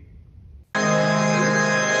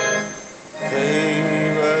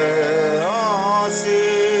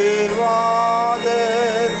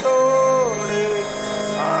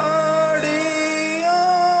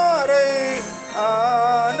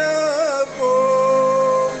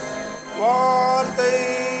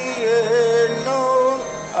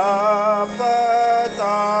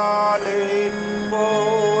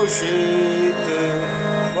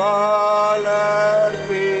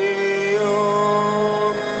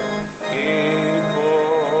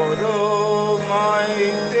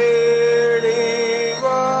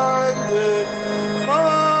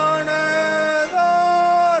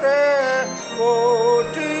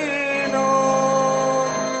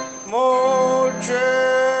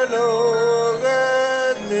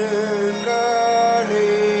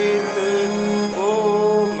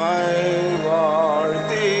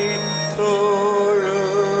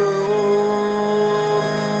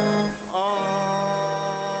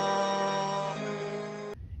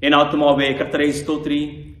 என் ஆத்துமாவே கர்த்தரை ஸ்தோத்ரி,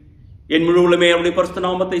 என் முழு உள்ளமே அவருடைய பரிசுத்த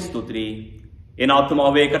நாமத்தை ஸ்தோத்ரி. என்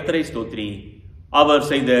ஆத்துமாவே கர்த்தரை ஸ்தோத்ரி, அவர்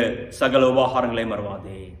செய்த சகல உபகாரங்களை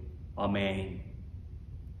மறவாதே. ஆமென்.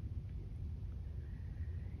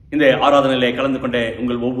 இந்த ஆராதனையிலே கலந்து கொண்ட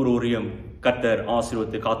உங்கள் ஒவ்வொருவரையும் கர்த்தர்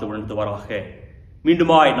ஆசீர்வதித்து காத்து வழிநடத்துவாராக.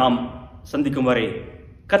 மீண்டுமாய் நாம் சந்திக்கும் வரை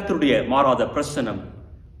கர்த்தருடைய மாறாத பிரசன்னம்,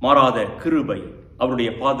 மாறாத கிருபை, அவருடைய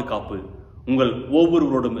பாதுகாப்பு உங்கள்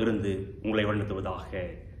ஒவ்வொருவரோடும் இருந்து உங்களை வழிநடத்துவதாக.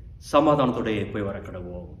 சமாதானத்தோടെ போய் வர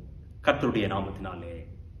கடவோம் கர்த்தருடைய நாமத்தினாலே.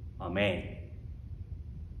 ஆமென்.